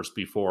corners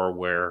before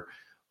where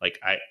like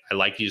I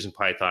like using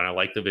Python. I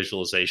like the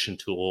visualization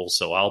tool.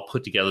 So I'll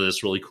put together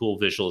this really cool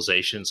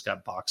visualization. It's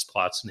got box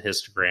plots and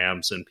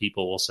histograms, and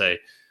people will say,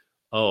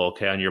 oh,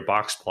 okay, on your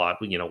box plot,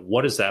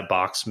 what does that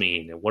box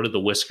mean? And what do the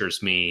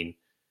whiskers mean?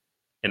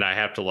 And I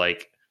have to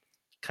like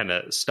kind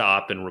of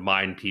stop and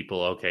remind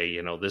people, okay,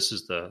 this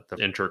is the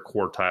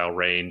interquartile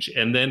range.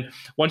 And then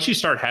once you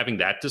start having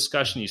that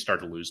discussion, you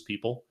start to lose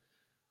people,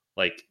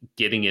 like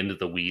getting into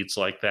the weeds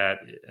like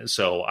that.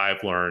 So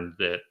I've learned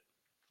that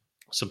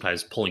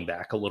sometimes pulling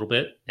back a little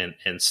bit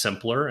and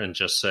simpler and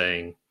just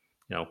saying,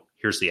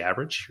 here's the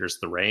average, here's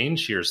the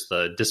range, here's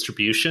the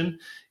distribution.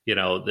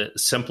 The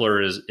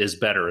simpler is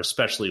better,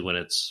 especially when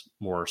it's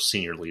more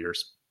senior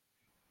leaders.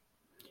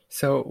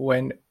 So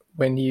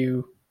when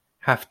you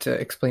have to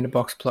explain a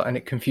box plot and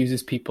it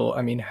confuses people,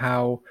 I mean,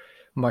 how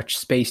much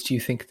space do you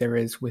think there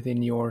is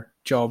within your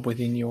job,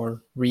 within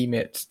your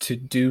remit, to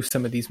do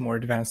some of these more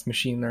advanced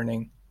machine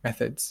learning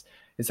methods?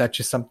 Is that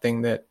just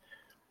something that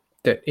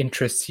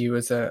interests you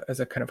as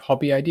a kind of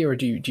hobby idea, or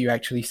do you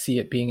actually see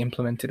it being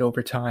implemented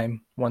over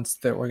time once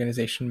the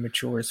organization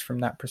matures from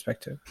that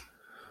perspective?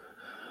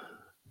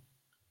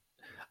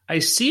 I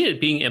see it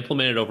being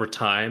implemented over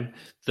time.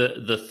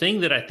 The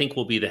thing that I think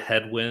will be the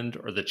headwind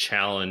or the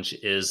challenge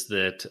is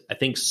that I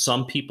think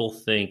some people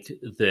think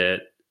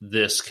that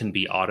this can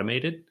be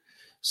automated,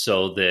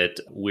 so that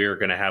we're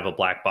going to have a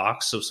black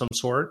box of some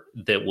sort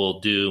that will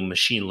do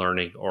machine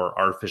learning or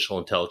artificial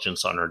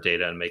intelligence on our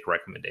data and make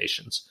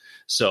recommendations.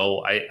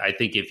 So I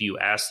think if you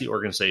ask the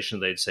organization,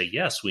 they'd say,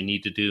 yes, we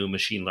need to do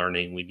machine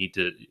learning. We need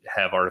to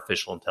have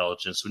artificial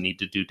intelligence. We need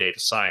to do data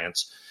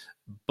science.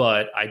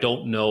 But I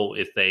don't know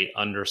if they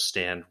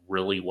understand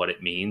really what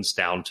it means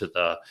down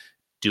to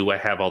do I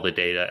have all the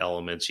data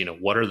elements?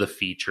 What are the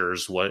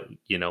features? What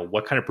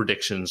kind of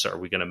predictions are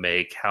we going to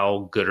make?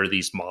 How good are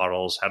these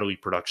models? How do we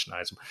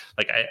productionize them?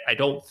 Like, I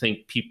don't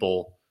think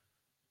people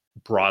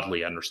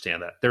broadly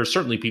understand that. There are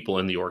certainly people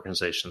in the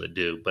organization that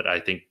do, but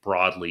I think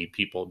broadly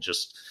people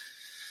just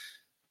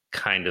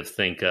kind of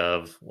think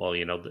of, well,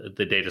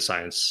 the data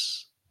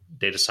science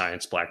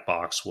black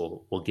box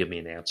will give me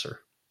an answer.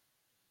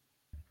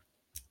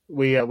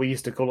 We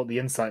used to call it the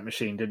insight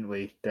machine, didn't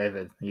we,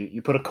 David?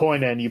 You put a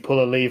coin in, you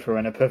pull a lever,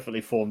 and a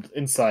perfectly formed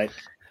insight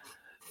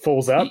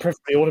falls out,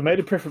 preferably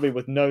automated, preferably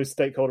with no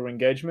stakeholder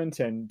engagement,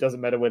 and doesn't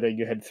matter whether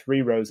you had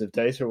 3 rows of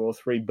data or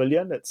 3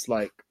 billion. It's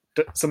like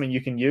something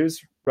you can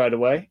use right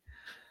away.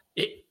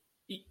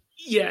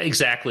 Yeah,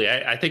 exactly.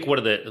 I think one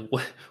of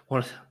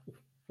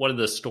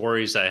the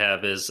stories I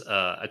have is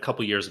a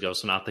couple years ago,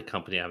 so not the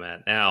company I'm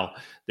at now,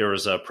 there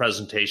was a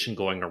presentation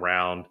going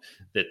around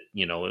that,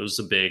 it was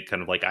a big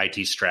kind of like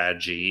IT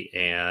strategy.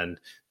 And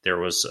there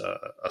was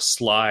a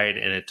slide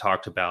and it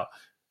talked about,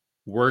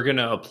 we're going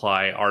to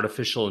apply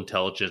artificial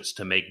intelligence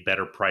to make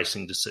better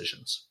pricing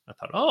decisions. I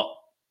thought, oh,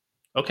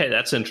 okay,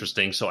 that's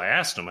interesting. So I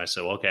asked him, I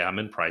said, well, okay, I'm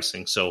in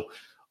pricing. So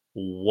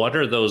what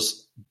are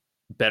those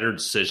better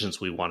decisions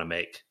we want to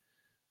make?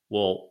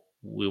 Well,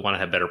 we want to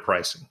have better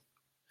pricing.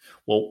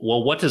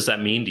 Well, what does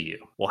that mean to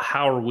you? Well,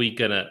 how are we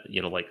gonna,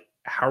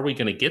 how are we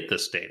gonna get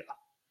this data?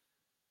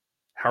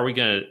 How are we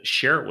gonna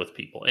share it with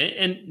people?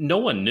 And no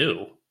one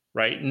knew,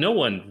 right? No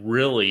one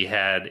really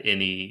had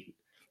any.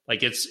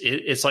 Like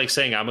it's like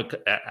saying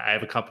I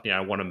have a company and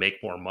I want to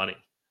make more money.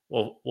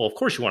 Well, of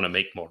course you want to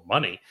make more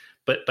money,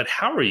 but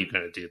how are you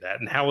going to do that?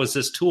 And how is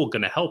this tool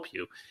going to help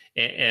you?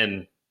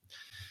 And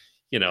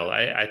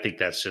I think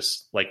that's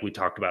just like we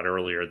talked about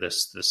earlier.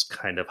 This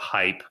kind of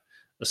hype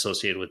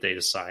associated with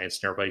data science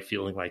and everybody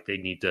feeling like they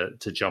need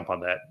to jump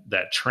on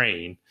that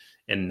train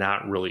and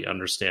not really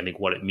understanding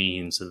what it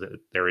means, that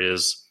there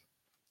is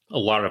a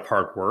lot of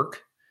hard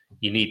work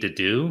you need to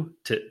do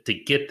to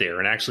get there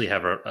and actually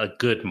have a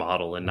good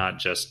model and not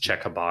just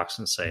check a box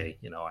and say,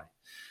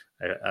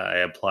 I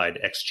applied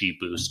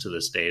XGBoost to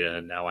this data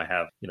and now I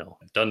have,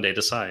 done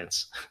data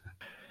science.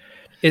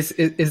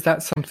 Is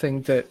that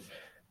something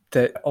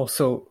that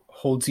also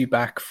holds you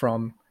back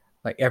from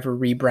like ever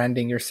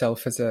rebranding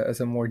yourself as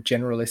a more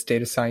generalist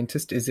data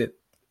scientist? Does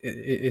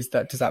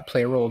that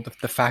play a role?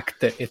 The fact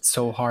that it's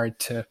so hard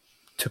to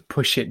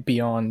push it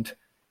beyond,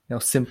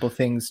 simple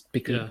things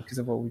because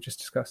of what we just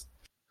discussed.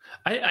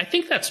 I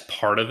think that's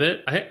part of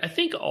it. I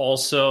think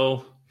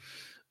also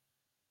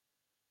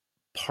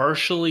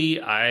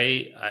partially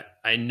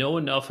I know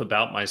enough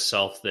about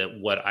myself that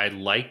what I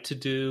like to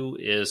do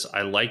is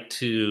I like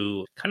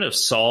to kind of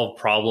solve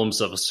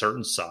problems of a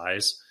certain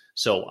size.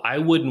 So I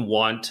wouldn't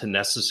want to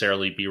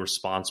necessarily be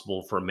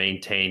responsible for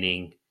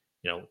maintaining,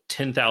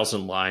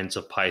 10,000 lines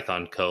of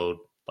Python code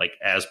like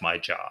as my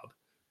job.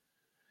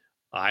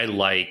 I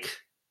like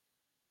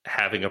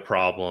having a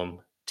problem,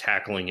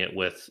 tackling it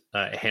with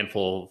a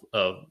handful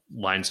of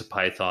lines of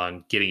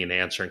Python, getting an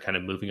answer and kind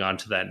of moving on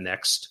to that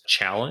next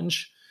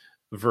challenge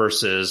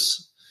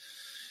versus,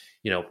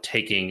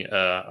 taking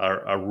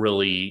a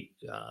really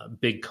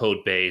big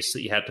code base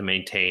that you have to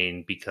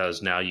maintain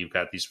because now you've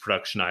got these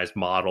productionized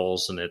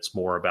models and it's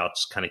more about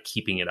just kind of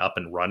keeping it up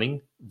and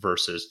running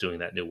versus doing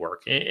that new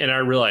work. And I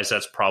realize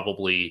that's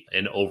probably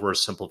an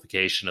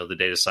oversimplification of the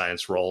data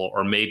science role,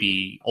 or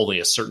maybe only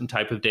a certain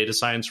type of data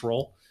science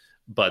role.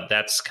 But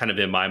that's kind of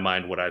in my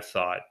mind what I've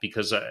thought,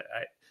 because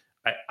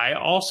I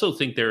also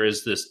think there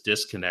is this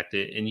disconnect,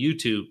 and you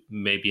two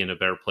may be in a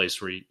better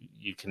place where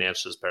you can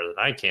answer this better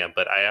than I can,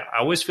 but I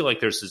always feel like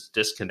there's this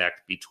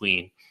disconnect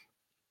between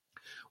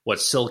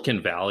what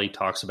Silicon Valley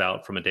talks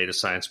about from a data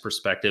science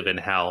perspective and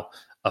how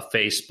a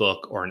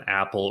Facebook or an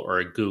Apple or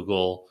a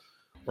Google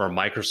or a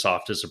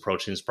Microsoft is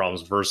approaching these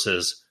problems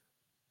versus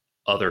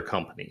other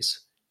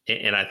companies.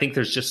 And I think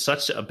there's just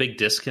such a big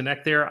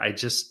disconnect there. I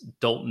just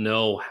don't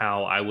know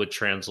how I would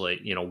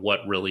translate,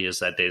 what really is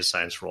that data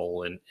science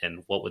role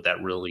and what would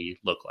that really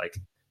look like.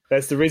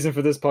 That's the reason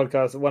for this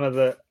podcast. One of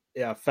the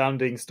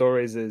founding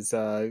stories is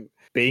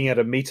being at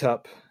a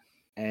meetup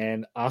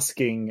and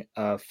asking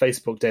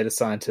Facebook data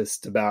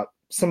scientists about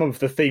some of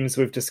the themes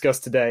we've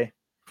discussed today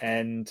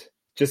and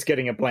just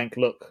getting a blank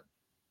look.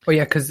 Oh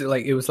yeah, because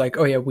it was like,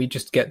 oh yeah, we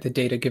just get the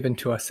data given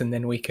to us and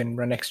then we can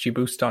run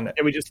XGBoost on it.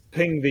 Yeah, we just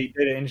ping the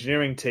data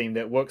engineering team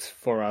that works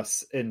for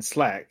us in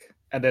Slack,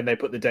 and then they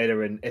put the data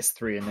in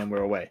S3 and then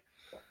we're away.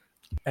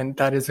 And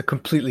that is a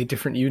completely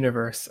different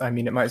universe. I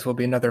mean, it might as well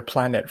be another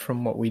planet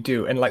from what we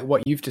do. And like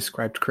what you've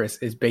described, Chris,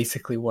 is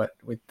basically what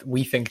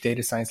we think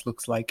data science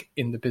looks like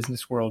in the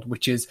business world,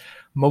 which is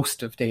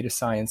most of data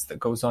science that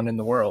goes on in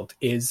the world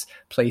is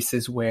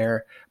places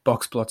where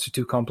box plots are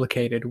too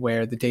complicated,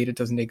 where the data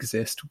doesn't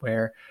exist,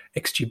 where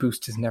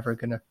XGBoost is never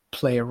going to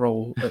play a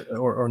role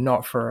or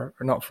not for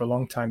a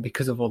long time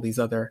because of all these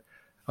other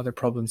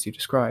problems you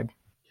described.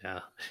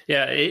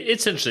 Yeah,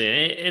 it's interesting.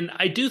 And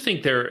I do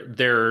think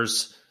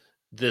there's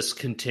this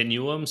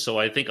continuum. So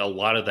I think a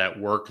lot of that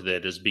work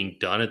that is being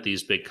done at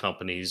these big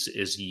companies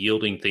is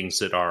yielding things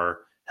that are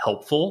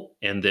helpful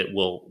and that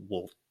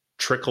will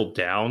trickle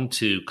down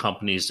to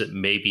companies that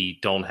maybe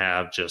don't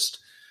have just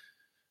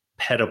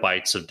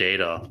petabytes of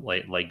data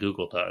like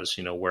Google does,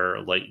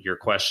 where like your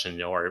question,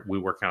 are we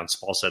working on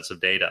small sets of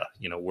data?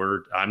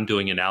 I'm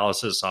doing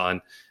analysis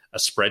on a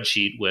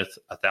spreadsheet with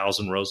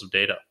 1,000 rows of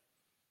data.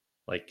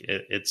 Like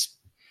it's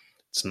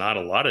not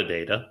a lot of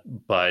data,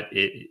 but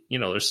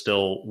there's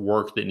still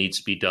work that needs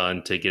to be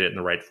done to get it in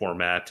the right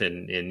format.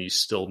 And you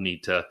still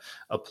need to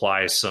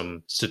apply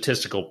some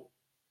statistical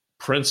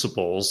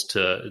principles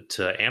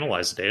to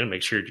analyze the data and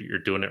make sure you're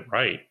doing it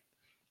right.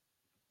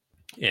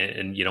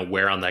 And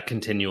where on that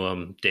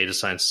continuum data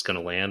science is going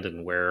to land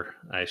and where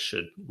I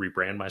should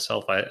rebrand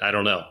myself. I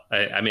don't know.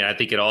 I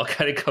think it all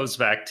kind of comes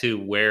back to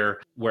where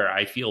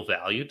I feel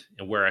valued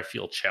and where I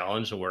feel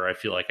challenged and where I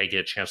feel like I get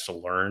a chance to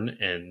learn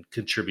and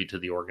contribute to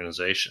the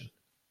organization.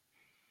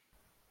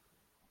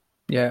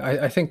 Yeah,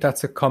 I think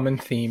that's a common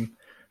theme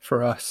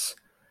for us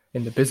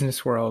in the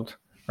business world,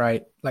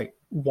 right? Like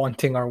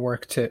wanting our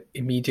work to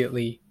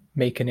immediately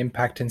make an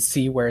impact and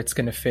see where it's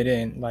going to fit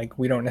in. Like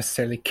we don't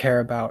necessarily care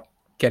about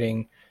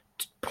getting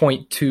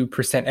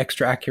 0.2%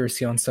 extra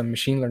accuracy on some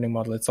machine learning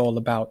model. It's all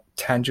about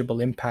tangible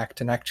impact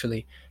and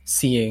actually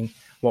seeing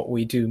what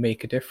we do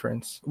make a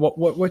difference.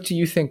 What do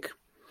you think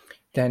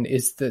then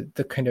is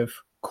the kind of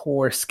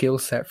core skill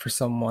set for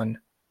someone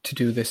to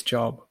do this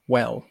job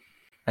well?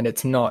 And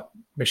it's not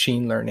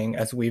machine learning,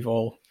 as we've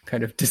all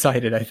kind of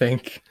decided, I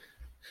think.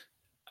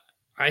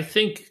 I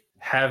think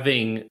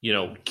having,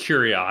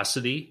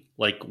 curiosity,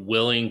 like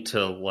willing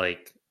to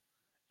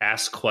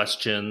ask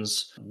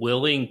questions,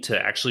 willing to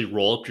actually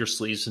roll up your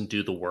sleeves and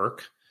do the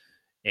work.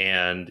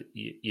 And,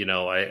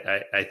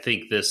 I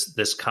think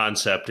this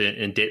concept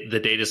in the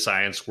data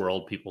science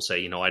world, people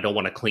say, I don't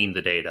want to clean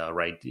the data,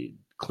 right?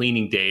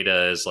 Cleaning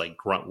data is like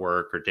grunt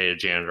work or data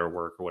janitor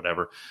work or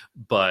whatever.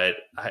 But,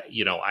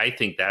 I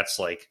think that's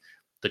like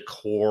the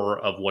core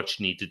of what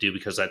you need to do,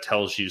 because that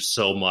tells you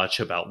so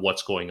much about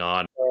what's going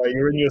on.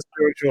 You're in your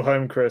spiritual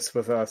home, Chris,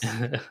 with us.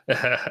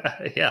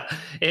 Yeah.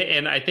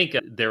 And I think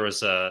there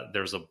was a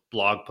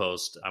blog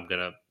post, I'm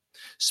going to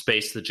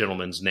space the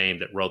gentleman's name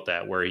that wrote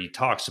that, where he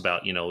talks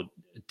about,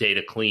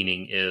 data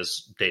cleaning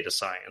is data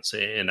science.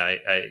 And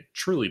I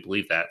truly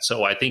believe that.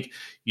 So I think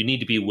you need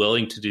to be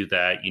willing to do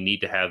that. You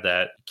need to have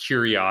that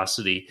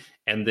curiosity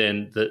and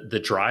then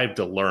the drive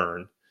to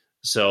learn.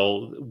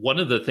 So one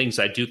of the things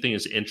I do think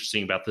is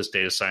interesting about this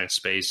data science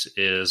space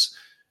is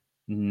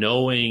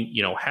knowing,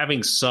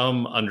 having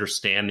some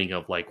understanding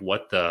of like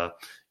what the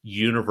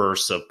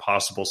universe of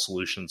possible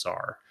solutions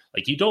are.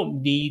 Like you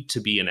don't need to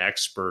be an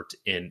expert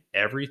in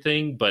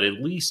everything, but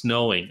at least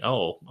knowing,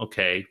 oh,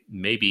 okay,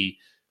 maybe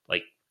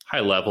like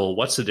high level,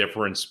 what's the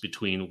difference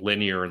between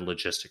linear and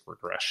logistic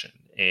regression?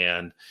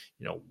 And,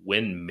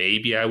 when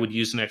maybe I would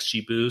use an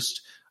XGBoost,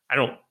 I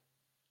don't,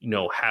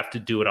 have to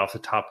do it off the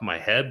top of my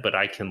head, but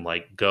I can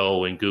like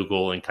go and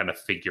Google and kind of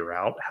figure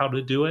out how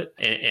to do it.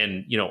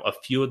 And a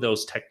few of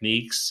those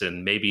techniques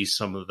and maybe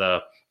some of the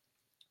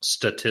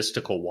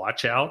statistical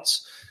watch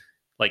outs,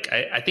 like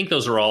I think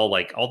those are all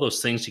like all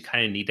those things you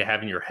kind of need to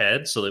have in your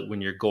head so that when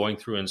you're going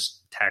through and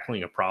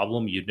tackling a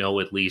problem, you know,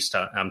 at least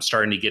I'm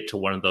starting to get to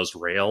one of those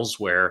rails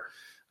where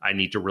I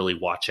need to really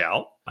watch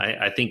out.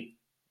 I think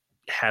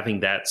having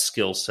that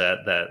skill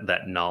set,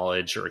 that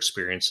knowledge or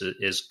experience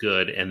is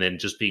good. And then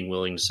just being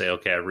willing to say,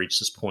 okay, I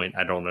reached this point.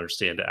 I don't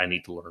understand it. I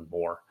need to learn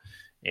more,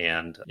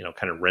 and, you know,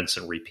 kind of rinse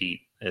and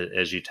repeat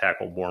as you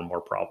tackle more and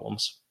more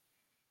problems.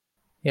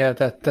 Yeah,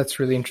 that's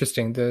really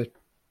interesting.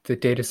 The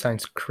data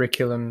science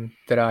curriculum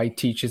that I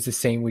teach is the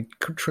same. We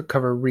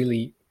cover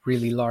really,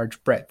 really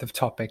large breadth of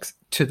topics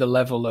to the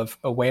level of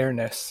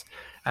awareness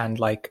and,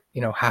 like,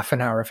 you know, half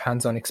an hour of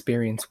hands-on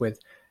experience with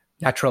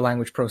natural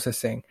language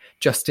processing,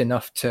 just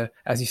enough to,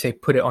 as you say,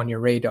 put it on your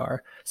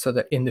radar so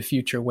that in the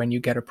future, when you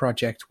get a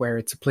project where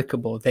it's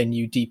applicable, then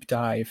you deep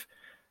dive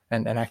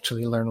and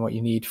actually learn what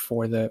you need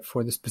for the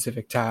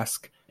specific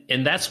task.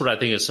 And that's what I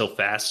think is so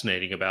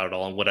fascinating about it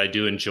all. And what I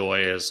do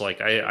enjoy is,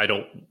 like, I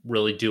don't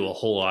really do a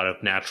whole lot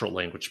of natural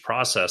language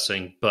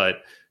processing, but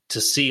to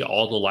see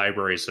all the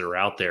libraries that are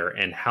out there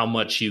and how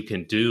much you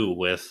can do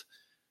with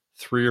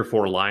 3 or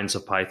 4 lines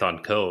of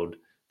Python code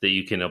that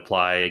you can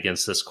apply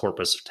against this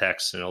corpus of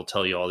text, and it'll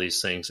tell you all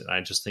these things. And I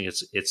just think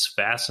it's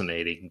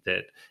fascinating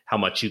that how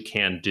much you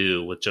can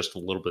do with just a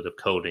little bit of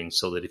coding,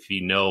 so that if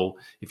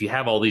you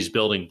have all these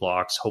building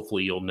blocks,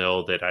 hopefully you'll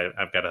know that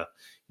I've got to,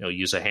 you know,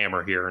 use a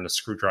hammer here and a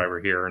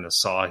screwdriver here and a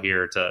saw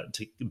here to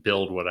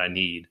build what I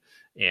need.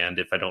 And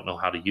if I don't know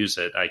how to use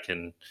it, I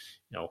can,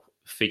 you know,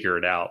 figure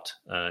it out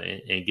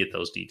and get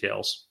those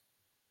details.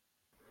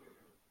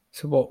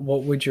 So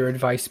what would your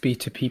advice be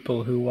to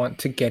people who want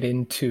to get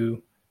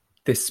into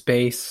this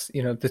space,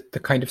 you know, the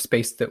kind of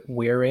space that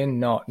we're in,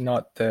 not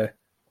the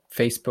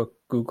Facebook,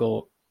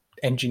 Google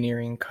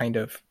engineering kind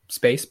of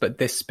space, but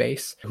this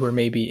space, who are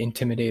maybe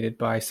intimidated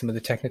by some of the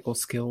technical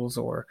skills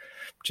or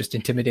just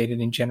intimidated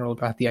in general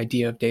about the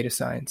idea of data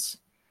science,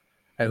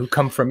 who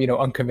come from, you know,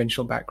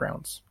 unconventional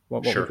backgrounds?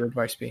 What Sure. would your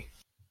advice be?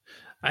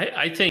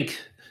 I think,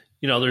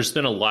 you know, there's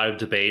been a lot of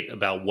debate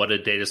about what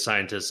a data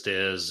scientist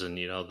is, and,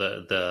 you know,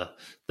 the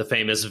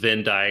famous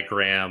Venn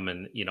diagram,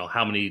 and, you know,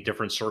 how many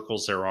different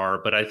circles there are.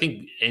 But I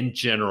think in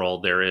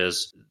general,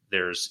 there's,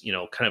 you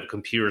know, kind of a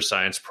computer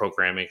science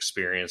programming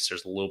experience.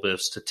 There's a little bit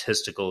of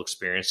statistical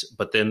experience,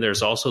 but then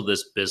there's also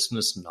this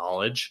business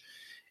knowledge.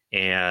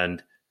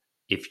 And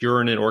if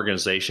you're in an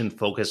organization,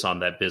 focus on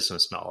that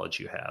business knowledge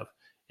you have,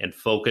 and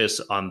focus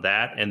on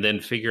that, and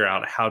then figure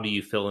out how do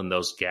you fill in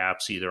those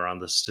gaps, either on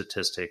the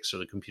statistics or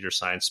the computer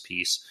science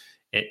piece.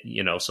 And,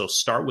 you know, so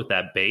start with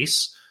that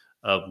base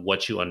of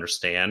what you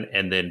understand,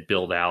 and then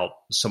build out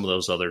some of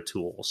those other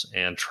tools.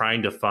 And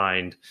trying to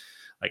find,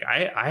 like,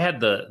 I had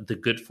the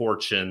good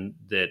fortune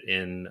that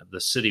in the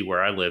city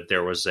where I lived,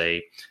 there was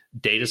a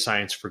Data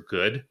Science for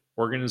Good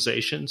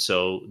organization.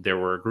 So there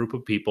were a group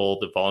of people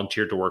that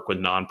volunteered to work with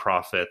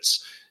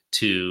nonprofits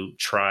to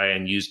try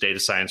and use data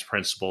science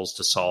principles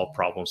to solve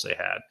problems they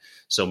had.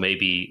 So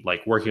maybe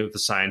like working with the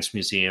Science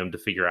Museum to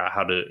figure out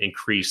how to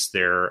increase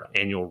their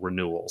annual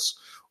renewals,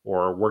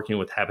 or working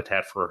with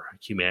Habitat for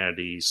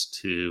Humanities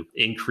to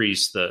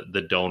increase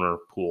the donor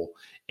pool.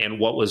 And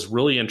what was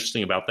really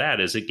interesting about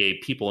that is it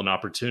gave people an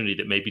opportunity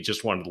that maybe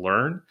just wanted to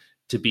learn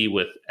to be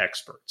with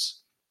experts.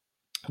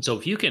 So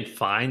if you can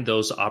find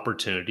those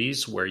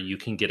opportunities where you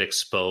can get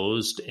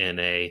exposed in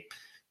a,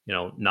 you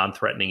know,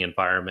 non-threatening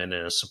environment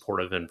and a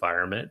supportive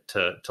environment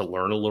to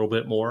learn a little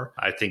bit more,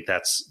 I think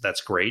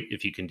that's great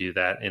if you can do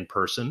that in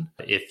person.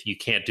 If you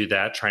can't do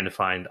that, trying to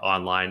find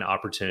online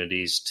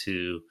opportunities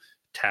to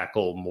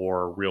tackle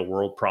more real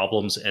world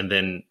problems and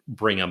then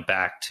bring them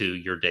back to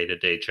your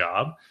day-to-day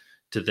job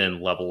to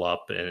then level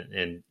up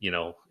and you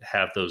know,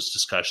 have those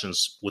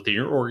discussions within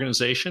your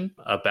organization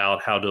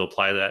about how to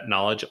apply that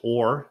knowledge.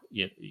 Or,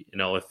 you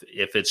know,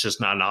 if it's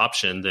just not an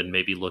option, then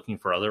maybe looking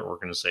for other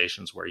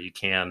organizations where you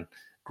can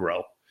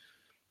grow.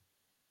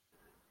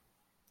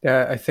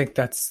 Yeah, I think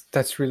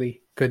that's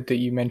really good that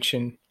you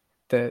mentioned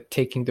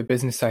taking the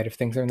business side of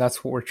things. And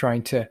that's what we're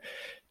trying to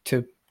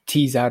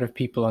tease out of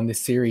people on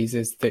this series,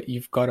 is that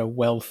you've got a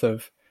wealth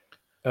of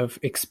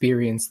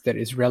experience that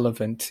is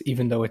relevant,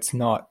 even though it's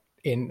not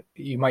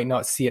you might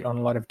not see it on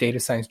a lot of data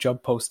science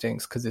job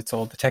postings, because it's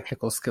all the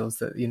technical skills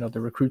that, you know, the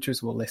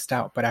recruiters will list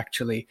out. But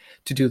actually,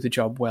 to do the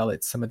job well,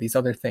 it's some of these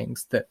other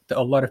things that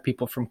a lot of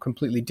people from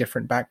completely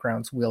different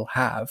backgrounds will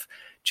have.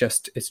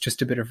 It's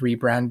just a bit of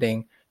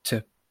rebranding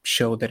to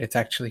show that it's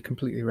actually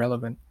completely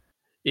relevant.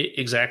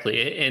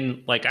 Exactly.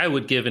 And like, I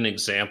would give an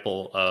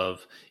example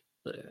of,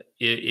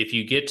 if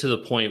you get to the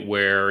point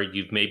where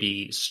you've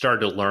maybe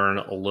started to learn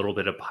a little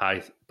bit of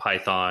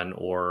Python,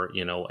 or,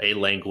 you know, a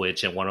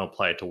language, and want to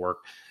apply it to work,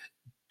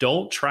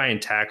 don't try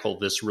and tackle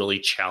this really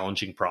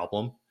challenging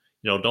problem.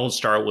 You know, don't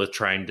start with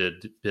trying to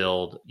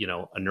build, you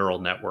know, a neural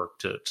network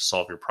to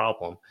solve your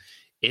problem.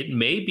 It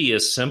may be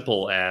as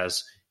simple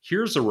as,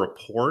 here's a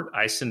report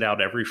I send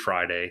out every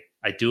Friday.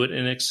 I do it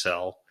in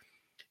Excel.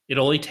 It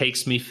only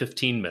takes me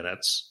 15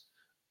 minutes.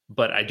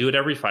 But I do it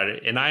every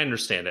Friday, and I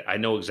understand it. I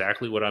know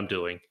exactly what I'm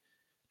doing.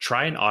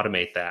 Try and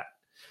automate that.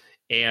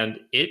 And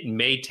it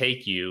may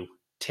take you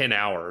 10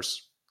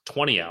 hours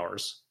 20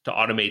 hours to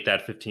automate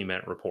that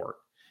 15-minute report.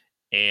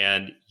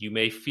 And you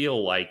may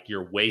feel like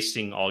you're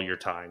wasting all your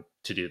time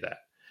to do that.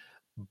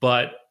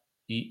 But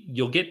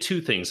you'll get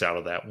two things out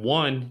of that.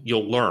 One,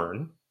 you'll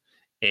learn,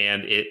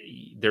 and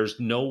there's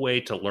no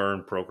way to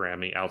learn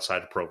programming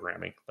outside of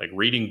programming. Like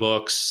reading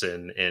books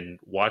and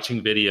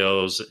watching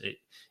videos,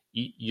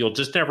 you'll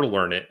just never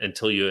learn it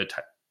until you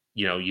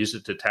use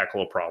it to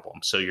tackle a problem.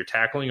 So you're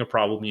tackling a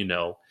problem,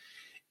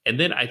 and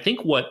then I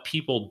think what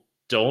people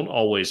don't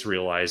always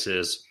realize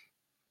is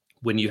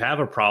when you have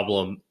a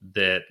problem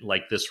that,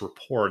 like this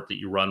report that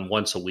you run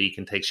once a week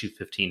and takes you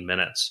 15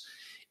 minutes,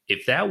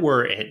 if that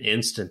were an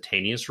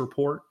instantaneous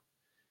report,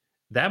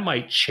 that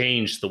might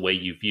change the way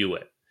you view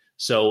it.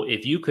 So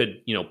if you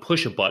could,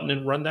 push a button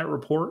and run that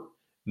report,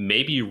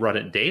 maybe you run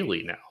it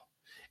daily now,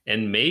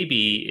 and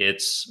maybe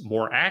it's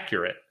more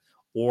accurate,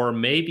 or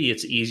maybe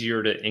it's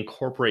easier to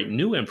incorporate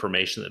new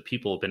information that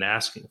people have been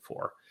asking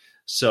for.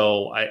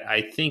 So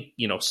I think,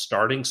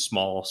 starting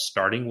small,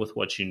 starting with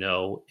what you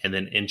know, and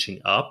then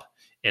inching up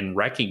and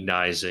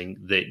recognizing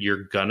that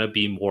you're going to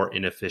be more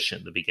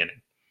inefficient in the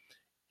beginning.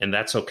 And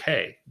that's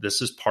okay.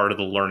 This is part of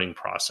the learning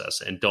process.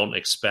 And don't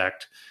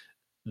expect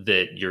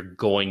that you're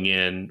going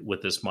in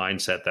with this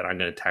mindset that I'm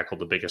going to tackle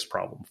the biggest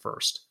problem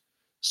first.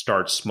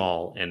 Start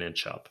small and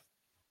inch up.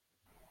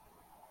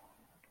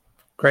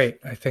 Great.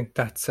 I think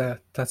that's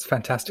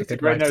fantastic It's a advice.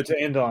 great note to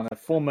end on. A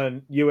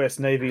former U.S.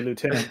 Navy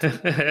lieutenant.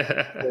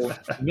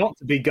 Not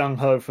to be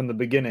gung-ho from the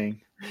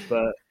beginning,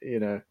 but,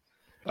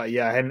 I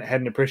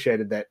hadn't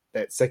appreciated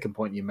that second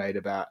point you made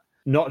about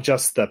not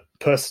just the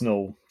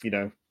personal,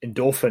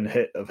 endorphin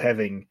hit of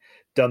having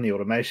done the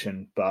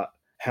automation, but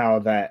how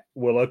that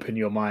will open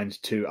your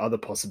mind to other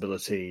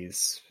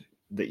possibilities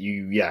that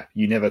you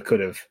never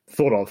could have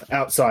thought of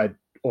outside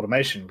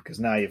automation, because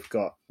now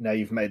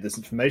you've made this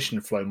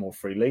information flow more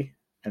freely.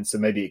 And so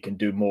maybe it can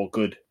do more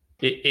good.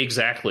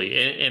 Exactly.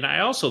 And I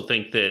also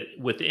think that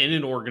within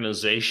an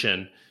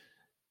organization,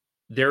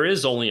 there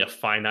is only a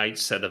finite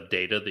set of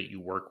data that you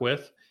work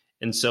with.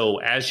 And so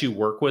as you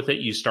work with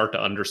it, you start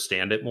to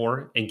understand it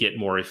more and get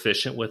more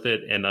efficient with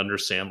it and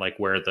understand like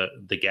where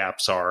the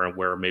gaps are and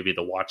where maybe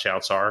the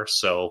watchouts are.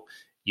 So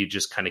you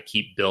just kind of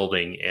keep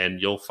building, and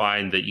you'll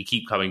find that you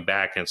keep coming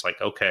back and it's like,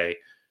 okay,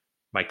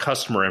 my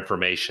customer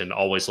information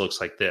always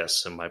looks like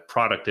this, and my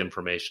product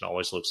information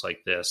always looks like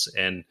this.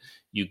 And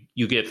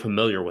you get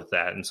familiar with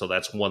that. And so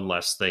that's one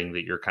less thing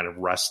that you're kind of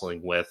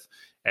wrestling with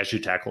as you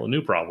tackle a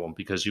new problem,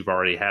 because you've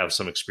already have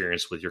some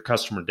experience with your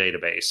customer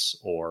database,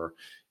 or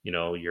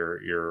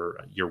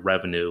your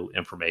revenue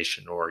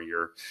information, or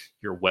your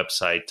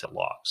website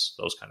logs,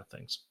 those kind of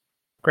things.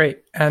 Great.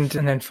 And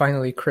then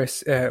finally,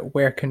 Chris,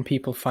 where can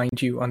people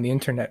find you on the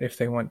internet if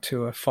they want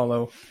to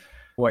follow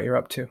what you're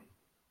up to?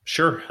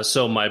 Sure.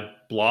 So my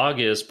blog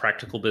is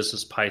Practical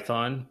Business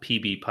Python,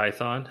 PB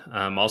Python.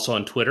 I'm also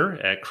on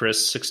Twitter at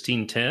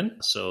Chris1610.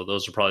 So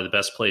those are probably the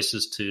best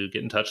places to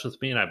get in touch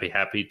with me. And I'd be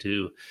happy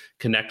to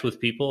connect with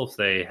people if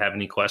they have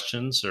any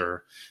questions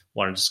or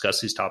want to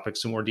discuss these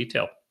topics in more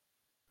detail.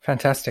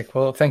 Fantastic.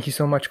 Well, thank you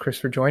so much, Chris,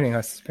 for joining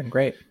us. It's been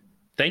great.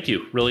 Thank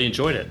you. Really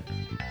enjoyed it.